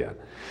 Hallelujah.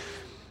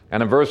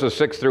 And in verses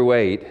 6 through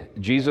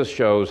 8, Jesus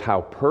shows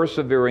how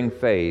persevering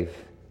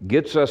faith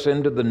gets us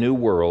into the new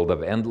world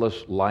of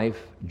endless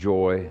life,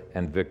 joy,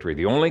 and victory.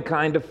 The only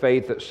kind of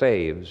faith that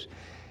saves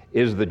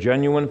is the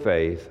genuine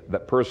faith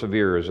that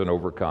perseveres and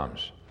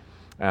overcomes.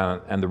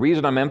 And the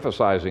reason I'm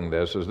emphasizing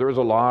this is there's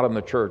a lot in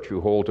the church who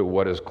hold to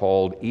what is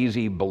called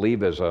easy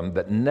believism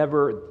that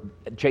never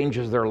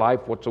changes their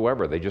life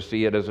whatsoever. They just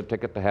see it as a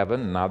ticket to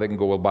heaven, and now they can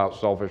go about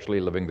selfishly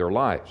living their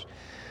lives.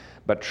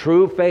 But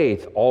true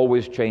faith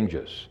always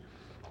changes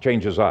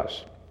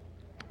us.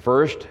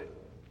 First,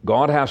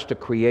 God has to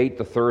create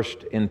the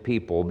thirst in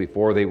people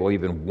before they will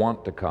even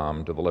want to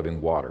come to the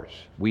living waters.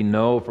 We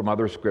know from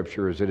other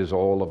scriptures it is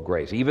all of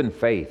grace. Even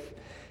faith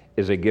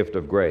is a gift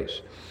of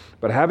grace.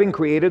 But having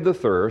created the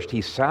thirst,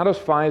 he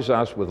satisfies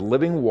us with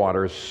living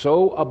waters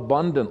so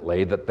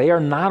abundantly that they are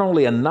not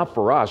only enough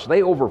for us,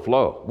 they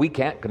overflow. We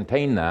can't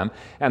contain them,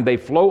 and they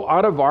flow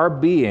out of our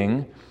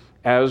being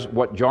as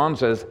what John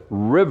says,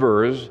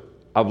 rivers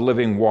of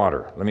living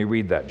water. Let me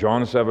read that.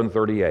 John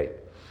 7:38.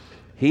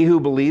 He who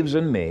believes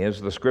in me, as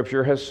the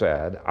scripture has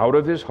said, out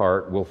of his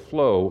heart will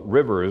flow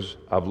rivers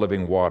of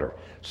living water.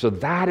 So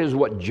that is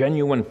what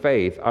genuine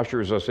faith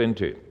ushers us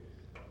into.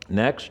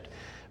 Next,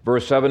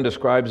 verse 7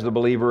 describes the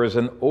believer as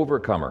an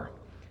overcomer.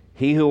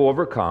 He who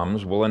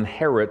overcomes will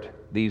inherit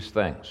these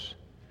things.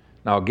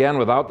 Now again,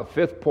 without the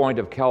fifth point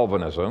of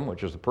Calvinism,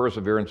 which is the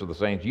perseverance of the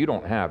saints, you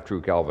don't have true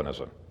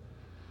Calvinism.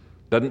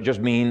 Doesn't just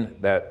mean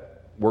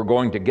that we're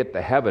going to get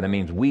to heaven. It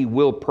means we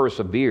will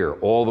persevere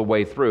all the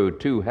way through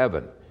to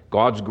heaven.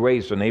 God's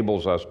grace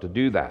enables us to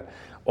do that.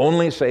 The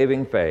only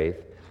saving faith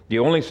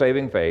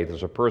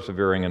is a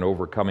persevering and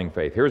overcoming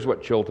faith. Here's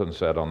what Chilton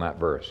said on that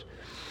verse.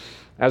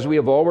 As we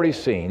have already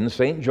seen,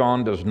 St.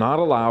 John does not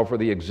allow for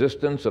the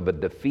existence of a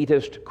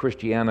defeatist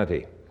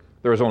Christianity.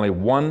 There is only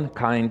one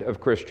kind of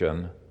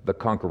Christian, the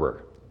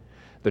conqueror.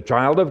 The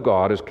child of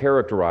God is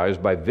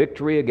characterized by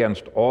victory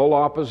against all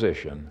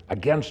opposition,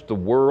 against the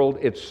world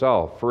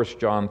itself, 1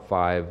 John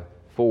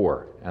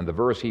 5:4. And the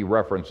verse he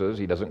references,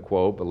 he doesn't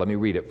quote, but let me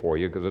read it for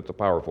you because it's a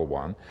powerful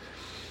one.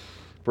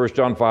 1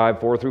 John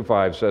 5:4 through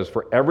 5 says,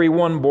 for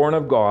everyone born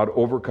of God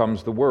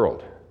overcomes the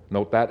world.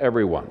 Note that,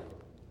 everyone.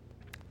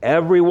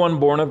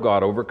 Everyone born of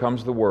God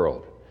overcomes the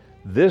world.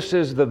 This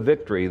is the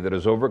victory that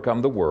has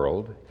overcome the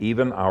world,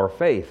 even our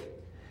faith.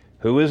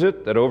 Who is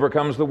it that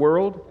overcomes the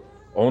world?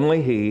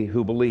 Only he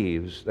who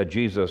believes that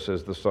Jesus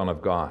is the Son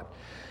of God.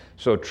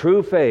 So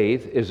true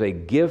faith is a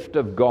gift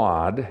of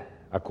God,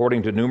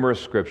 according to numerous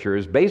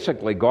scriptures.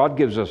 Basically, God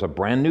gives us a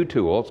brand new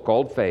tool. It's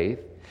called faith.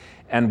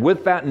 And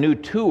with that new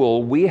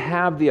tool, we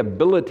have the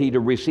ability to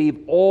receive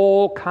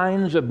all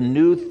kinds of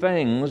new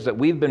things that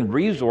we've been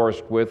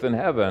resourced with in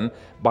heaven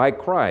by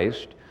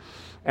Christ.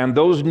 And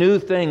those new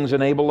things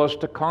enable us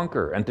to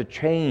conquer and to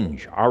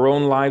change our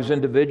own lives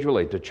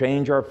individually, to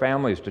change our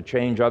families, to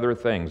change other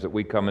things that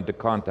we come into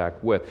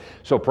contact with.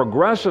 So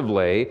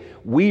progressively,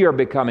 we are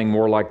becoming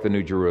more like the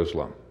New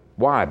Jerusalem.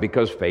 Why?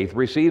 Because faith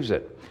receives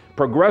it.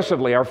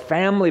 Progressively, our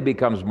family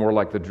becomes more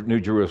like the New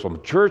Jerusalem.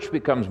 The church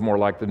becomes more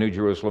like the New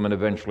Jerusalem, and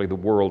eventually the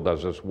world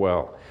does as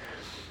well.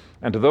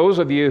 And to those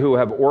of you who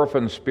have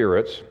orphan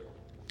spirits,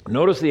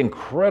 notice the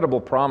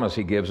incredible promise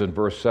he gives in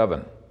verse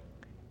 7.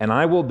 And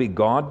I will be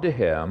God to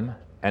him,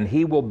 and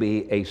he will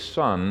be a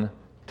son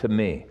to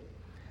me.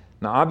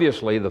 Now,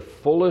 obviously, the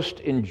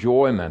fullest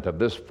enjoyment of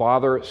this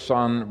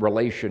father-son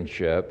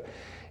relationship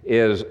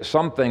is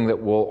something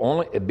that will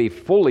only be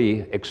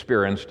fully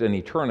experienced in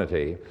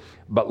eternity.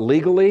 But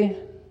legally,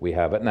 we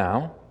have it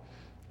now,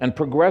 and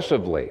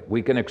progressively,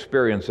 we can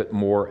experience it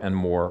more and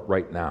more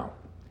right now.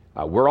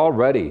 We're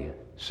already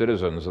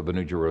citizens of the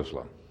New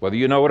Jerusalem. Whether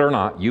you know it or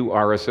not, you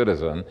are a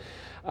citizen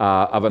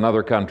of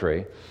another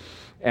country.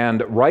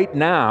 And right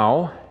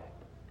now,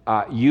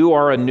 you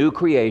are a new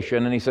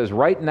creation. And he says,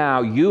 right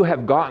now, you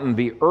have gotten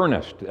the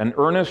earnest. An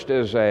earnest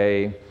is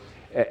a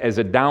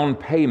down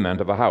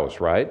payment of a house,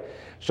 right?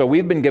 So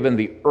we've been given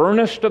the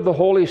earnest of the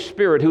Holy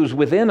Spirit who's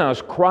within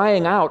us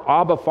crying out,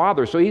 Abba,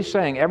 Father. So he's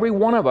saying every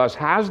one of us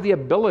has the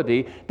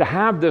ability to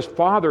have this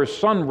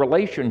father-son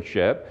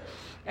relationship,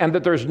 and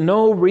that there's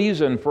no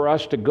reason for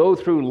us to go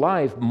through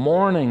life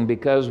mourning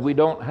because we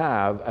don't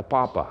have a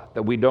papa,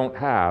 that we don't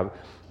have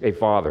a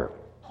father.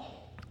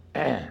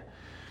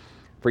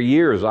 For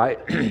years, I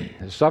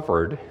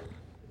suffered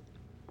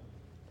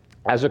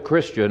as a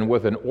Christian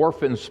with an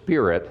orphan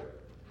spirit,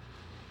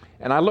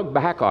 and I look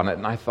back on it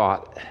and I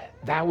thought,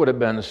 that would have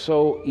been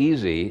so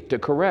easy to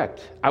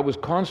correct. I was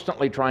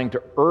constantly trying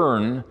to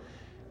earn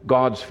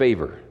God's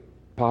favor,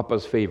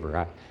 Papa's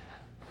favor.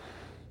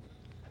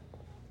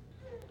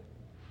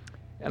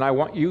 And I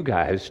want you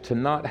guys to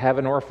not have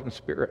an orphan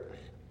spirit.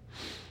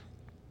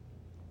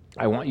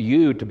 I want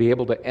you to be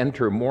able to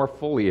enter more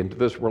fully into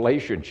this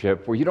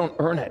relationship where you don't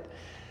earn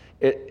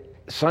it.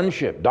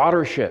 Sonship,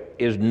 daughtership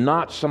is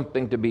not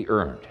something to be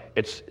earned.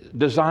 It's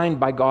designed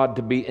by God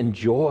to be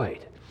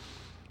enjoyed.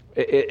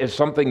 It's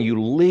something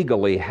you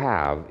legally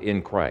have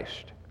in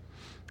Christ.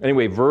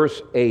 Anyway, verse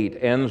 8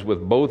 ends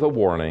with both a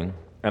warning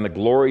and a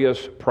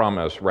glorious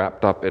promise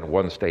wrapped up in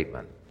one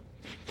statement.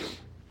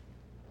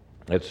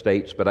 It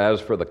states, but as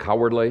for the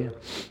cowardly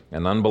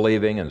and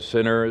unbelieving and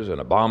sinners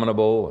and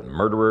abominable and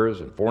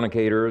murderers and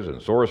fornicators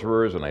and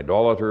sorcerers and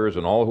idolaters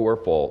and all who are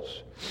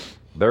false,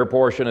 their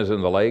portion is in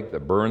the lake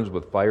that burns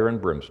with fire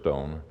and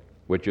brimstone,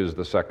 which is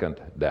the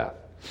second death.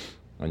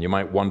 And you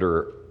might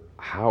wonder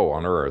how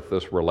on earth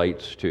this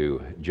relates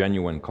to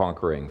genuine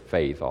conquering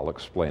faith. I'll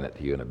explain it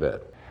to you in a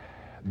bit.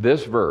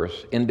 This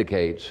verse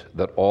indicates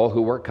that all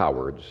who are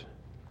cowards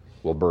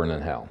will burn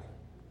in hell.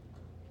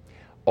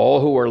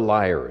 All who are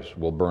liars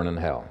will burn in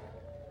hell.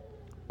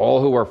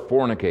 All who are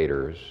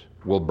fornicators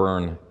will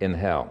burn in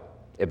hell.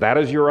 If that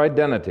is your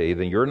identity,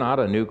 then you're not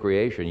a new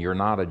creation. You're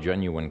not a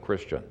genuine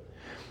Christian.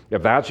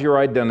 If that's your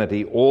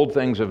identity, old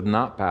things have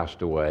not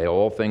passed away.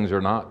 All things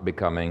are not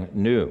becoming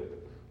new.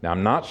 Now,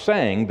 I'm not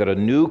saying that a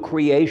new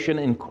creation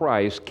in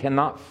Christ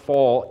cannot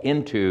fall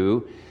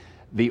into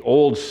the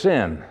old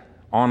sin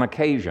on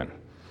occasion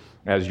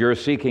as you're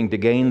seeking to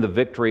gain the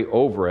victory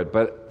over it.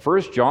 But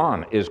 1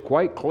 John is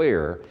quite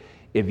clear.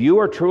 If you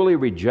are truly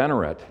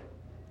regenerate,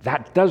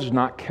 that does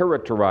not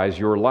characterize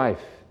your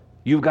life.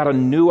 You've got a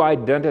new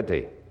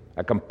identity,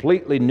 a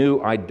completely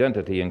new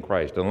identity in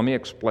Christ. And let me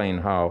explain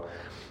how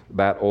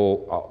that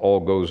all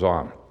goes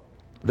on.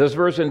 This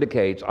verse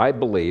indicates, I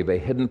believe, a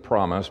hidden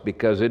promise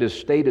because it is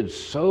stated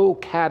so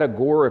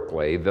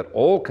categorically that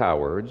all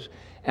cowards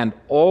and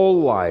all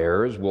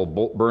liars will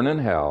burn in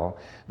hell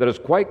that it's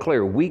quite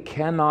clear we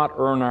cannot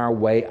earn our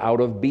way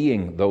out of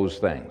being those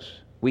things.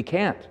 We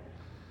can't.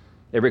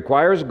 It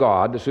requires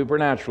God to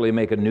supernaturally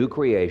make a new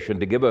creation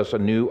to give us a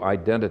new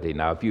identity.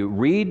 Now, if you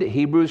read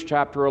Hebrews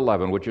chapter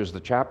 11, which is the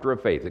chapter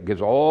of faith, it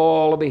gives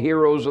all of the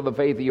heroes of the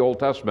faith of the Old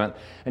Testament,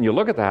 and you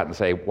look at that and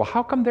say, well,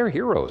 how come they're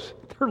heroes?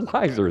 Their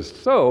lives are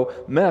so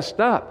messed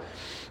up.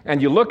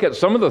 And you look at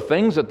some of the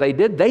things that they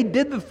did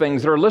the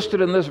things that are listed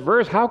in this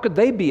verse. How could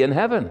they be in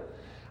heaven?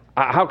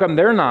 How come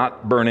they're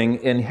not burning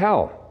in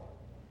hell?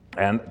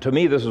 And to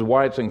me, this is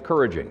why it's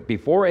encouraging.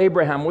 Before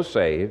Abraham was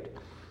saved,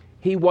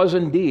 he was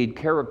indeed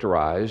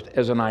characterized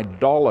as an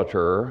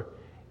idolater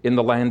in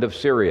the land of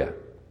Syria.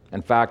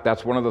 In fact,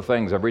 that's one of the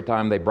things. Every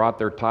time they brought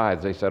their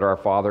tithes, they said, our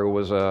father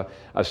was a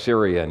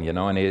Syrian,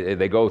 and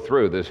they go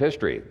through this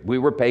history. We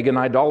were pagan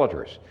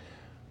idolaters.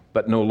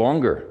 But no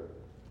longer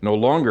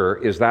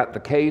is that the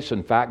case.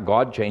 In fact,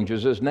 God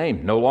changes his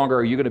name. No longer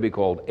are you going to be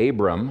called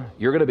Abram.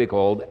 You're going to be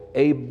called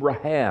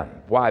Abraham.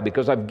 Why?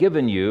 Because I've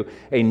given you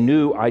a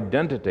new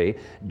identity.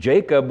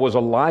 Jacob was a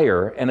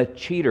liar and a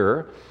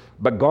cheater.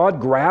 But God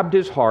grabbed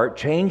his heart,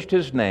 changed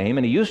his name,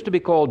 and he used to be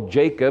called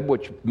Jacob,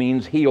 which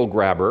means heel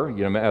grabber.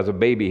 As a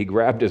baby, he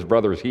grabbed his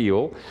brother's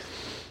heel.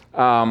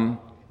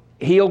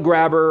 Heel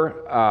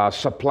grabber,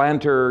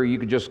 supplanter, you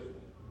could just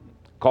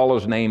call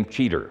his name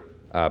cheater,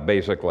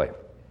 basically.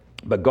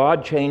 But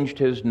God changed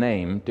his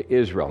name to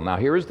Israel. Now,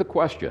 here is the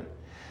question.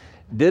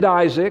 Did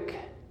Isaac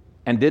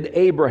and did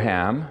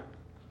Abraham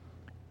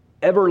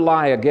ever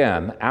lie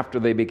again after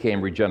they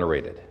became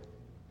regenerated?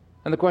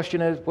 And the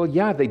question is, well,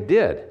 yeah, they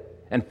did.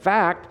 In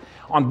fact,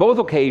 on both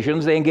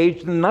occasions, they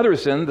engaged in another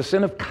sin, the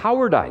sin of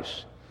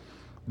cowardice.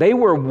 They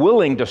were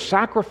willing to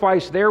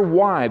sacrifice their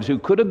wives who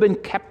could have been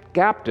kept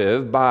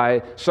captive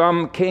by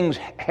some king's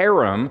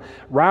harem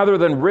rather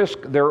than risk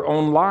their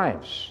own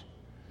lives.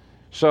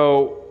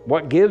 So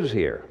what gives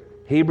here?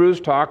 Hebrews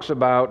talks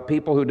about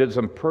people who did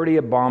some pretty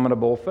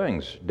abominable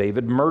things.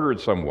 David murdered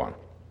someone.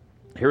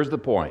 Here's the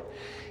point.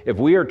 If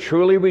we are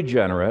truly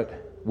regenerate,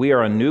 we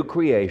are a new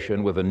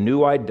creation with a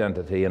new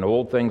identity, and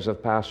old things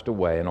have passed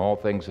away and all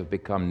things have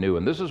become new.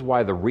 And this is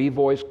why the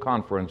Revoice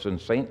Conference in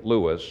St.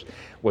 Louis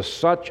was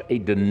such a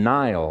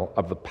denial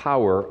of the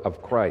power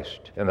of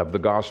Christ and of the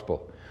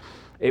gospel.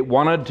 It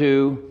wanted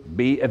to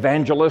be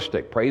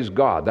evangelistic. Praise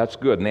God, that's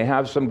good. And they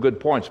have some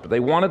good points. But they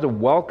wanted to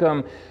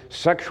welcome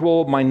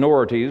sexual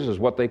minorities, is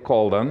what they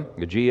called them,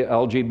 the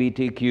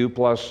LGBTQ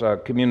plus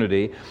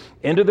community,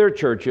 into their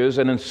churches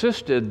and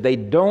insisted they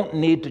don't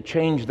need to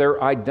change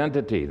their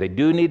identity. They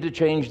do need to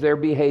change their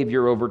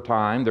behavior over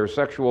time, their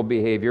sexual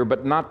behavior,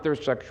 but not their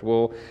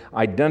sexual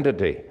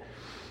identity.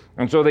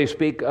 And so they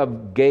speak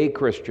of gay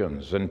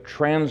Christians and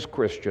trans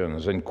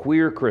Christians and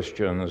queer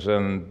Christians,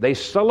 and they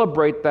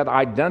celebrate that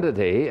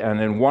identity.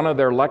 And in one of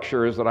their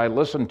lectures that I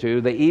listened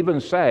to, they even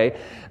say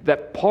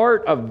that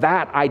part of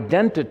that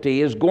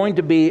identity is going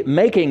to be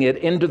making it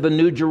into the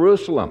New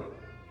Jerusalem.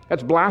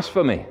 That's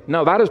blasphemy.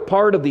 No, that is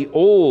part of the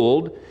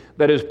old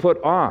that is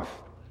put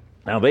off.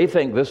 Now, they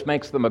think this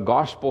makes them a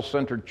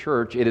gospel-centered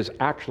church. It is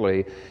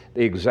actually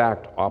the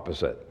exact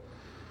opposite.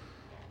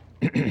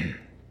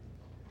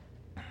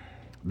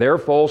 Their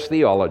false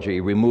theology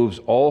removes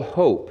all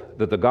hope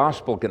that the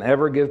gospel can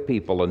ever give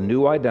people a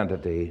new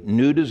identity,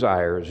 new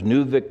desires,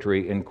 new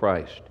victory in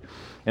Christ.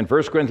 In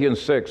 1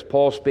 Corinthians 6,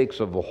 Paul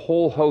speaks of a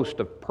whole host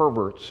of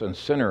perverts and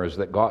sinners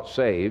that got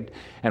saved.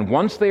 And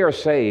once they are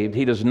saved,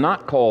 he does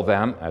not call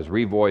them, as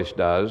Revoice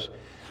does,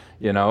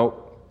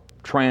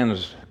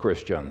 trans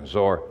Christians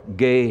or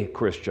gay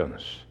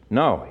Christians.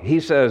 No, he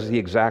says the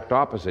exact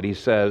opposite. He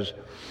says,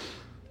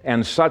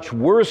 and such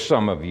were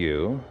some of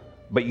you,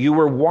 but you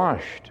were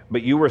washed,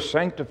 but you were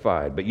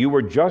sanctified, but you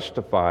were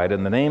justified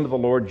in the name of the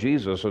Lord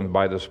Jesus and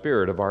by the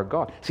Spirit of our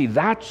God. See,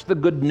 that's the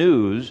good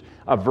news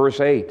of verse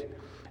 8.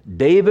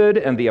 David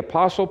and the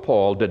Apostle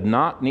Paul did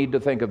not need to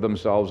think of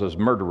themselves as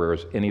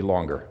murderers any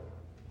longer.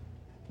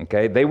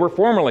 Okay? They were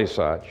formerly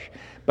such,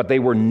 but they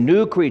were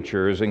new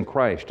creatures in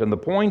Christ. And the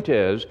point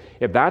is,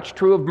 if that's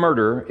true of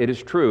murder, it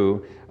is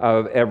true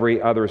of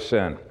every other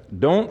sin.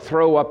 Don't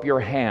throw up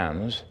your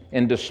hands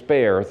in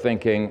despair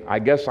thinking, I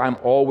guess I'm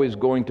always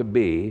going to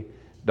be ...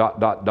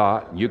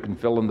 You can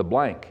fill in the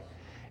blank.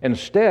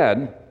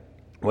 Instead,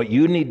 what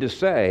you need to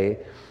say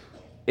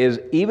is,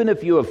 even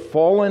if you have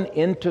fallen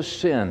into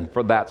sin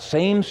for that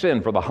same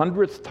sin for the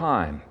 100th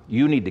time,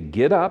 you need to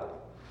get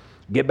up,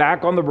 get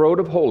back on the road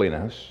of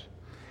holiness,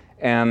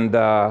 and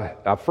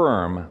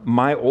affirm,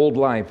 my old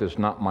life is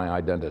not my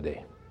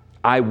identity.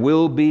 I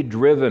will be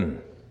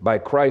driven by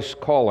Christ's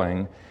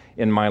calling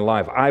in my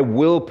life. I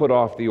will put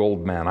off the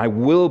old man. I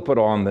will put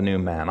on the new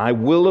man. I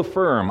will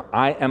affirm,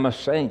 I am a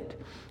saint.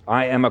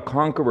 I am a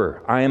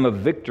conqueror. I am a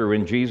victor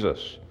in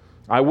Jesus.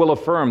 I will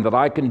affirm that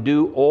I can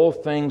do all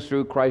things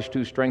through Christ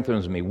who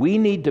strengthens me. We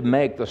need to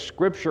make the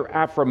Scripture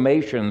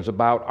affirmations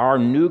about our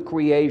new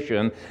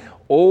creation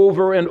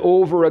over and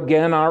over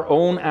again, our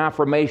own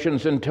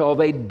affirmations, until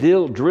they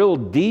drill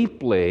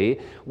deeply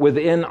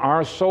within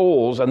our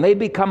souls and they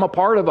become a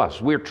part of us.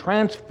 We're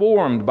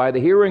transformed by the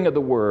hearing of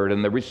the Word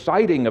and the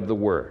reciting of the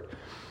Word.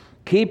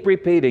 Keep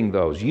repeating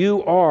those.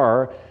 You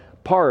are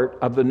part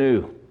of the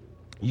new.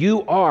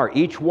 You are,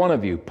 each one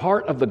of you,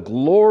 part of the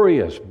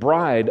glorious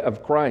bride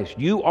of Christ.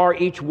 You are,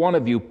 each one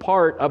of you,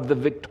 part of the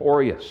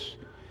victorious.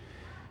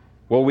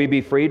 Will we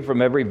be freed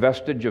from every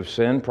vestige of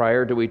sin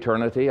prior to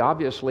eternity?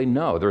 Obviously,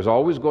 no. There's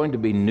always going to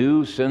be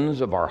new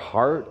sins of our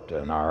heart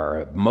and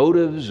our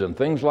motives and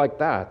things like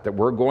that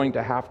we're going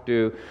to have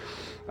to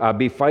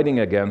be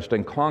fighting against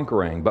and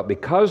conquering. But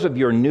because of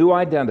your new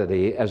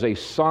identity as a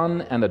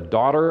son and a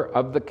daughter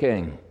of the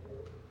King,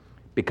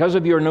 because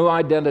of your new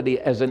identity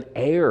as an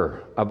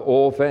heir of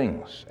all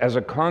things, as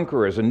a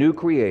conqueror, as a new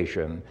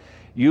creation,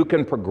 you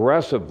can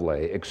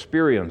progressively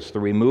experience the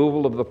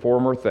removal of the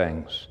former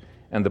things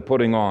and the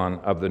putting on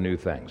of the new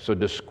things. So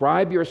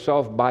describe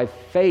yourself by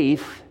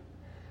faith,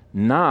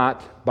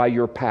 not by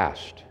your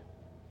past.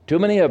 Too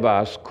many of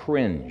us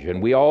cringe, and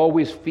we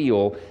always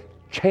feel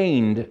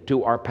chained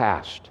to our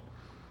past.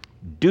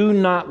 Do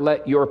not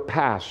let your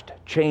past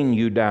chain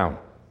you down.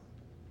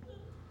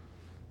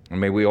 And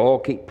may we all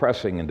keep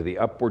pressing into the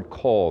upward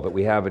call that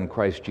we have in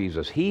Christ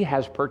Jesus. He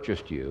has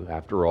purchased you,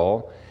 after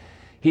all.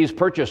 He's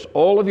purchased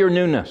all of your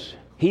newness.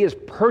 He has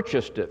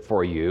purchased it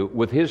for you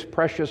with His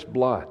precious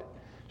blood.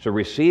 So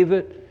receive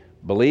it,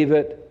 believe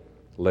it,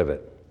 live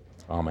it.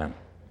 Amen.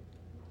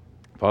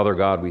 Father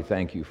God, we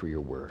thank you for your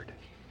word.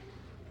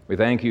 We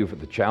thank you for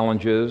the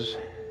challenges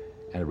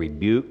and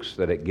rebukes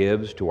that it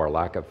gives to our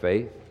lack of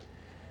faith.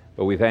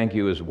 But we thank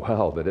you as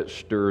well that it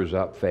stirs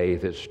up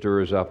faith, it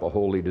stirs up a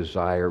holy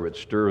desire, it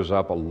stirs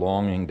up a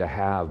longing to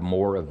have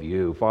more of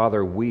you.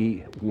 Father,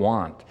 we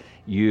want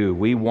you.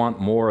 We want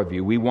more of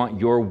you. We want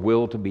your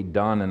will to be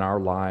done in our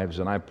lives.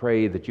 And I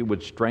pray that you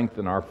would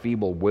strengthen our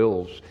feeble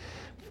wills,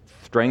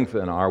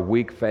 strengthen our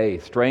weak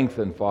faith,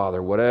 strengthen,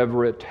 Father,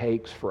 whatever it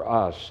takes for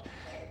us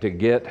to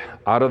get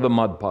out of the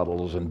mud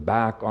puddles and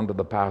back onto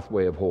the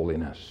pathway of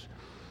holiness.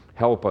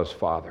 Help us,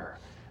 Father,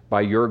 by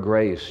your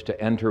grace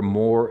to enter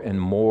more and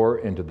more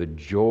into the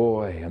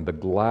joy and the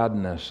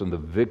gladness and the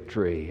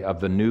victory of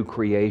the new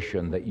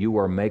creation that you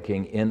are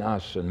making in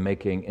us and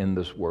making in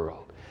this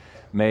world.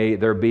 May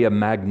there be a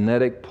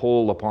magnetic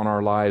pull upon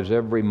our lives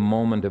every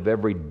moment of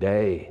every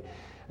day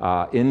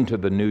into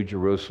the New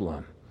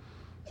Jerusalem.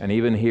 And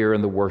even here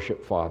in the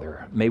worship,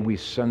 Father, may we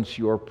sense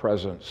your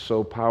presence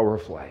so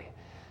powerfully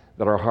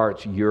that our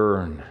hearts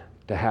yearn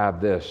to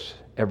have this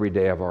every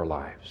day of our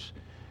lives.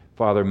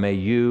 Father, may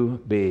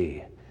you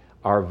be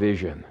our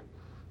vision.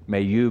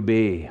 May you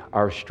be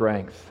our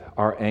strength,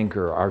 our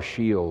anchor, our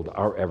shield,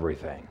 our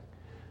everything.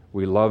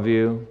 We love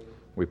you.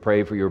 We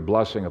pray for your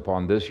blessing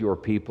upon this, your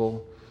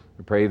people.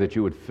 We pray that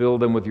you would fill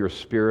them with your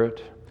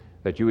Spirit,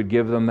 that you would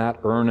give them that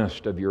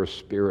earnest of your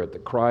Spirit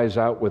that cries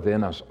out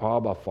within us,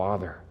 Abba,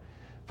 Father.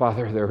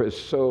 Father, there is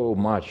so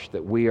much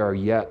that we are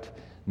yet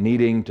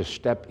needing to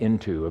step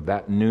into of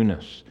that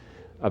newness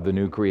of the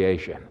new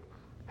creation.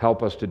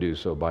 Help us to do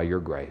so by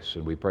your grace,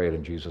 and we pray it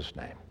in Jesus'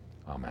 name.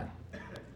 Amen.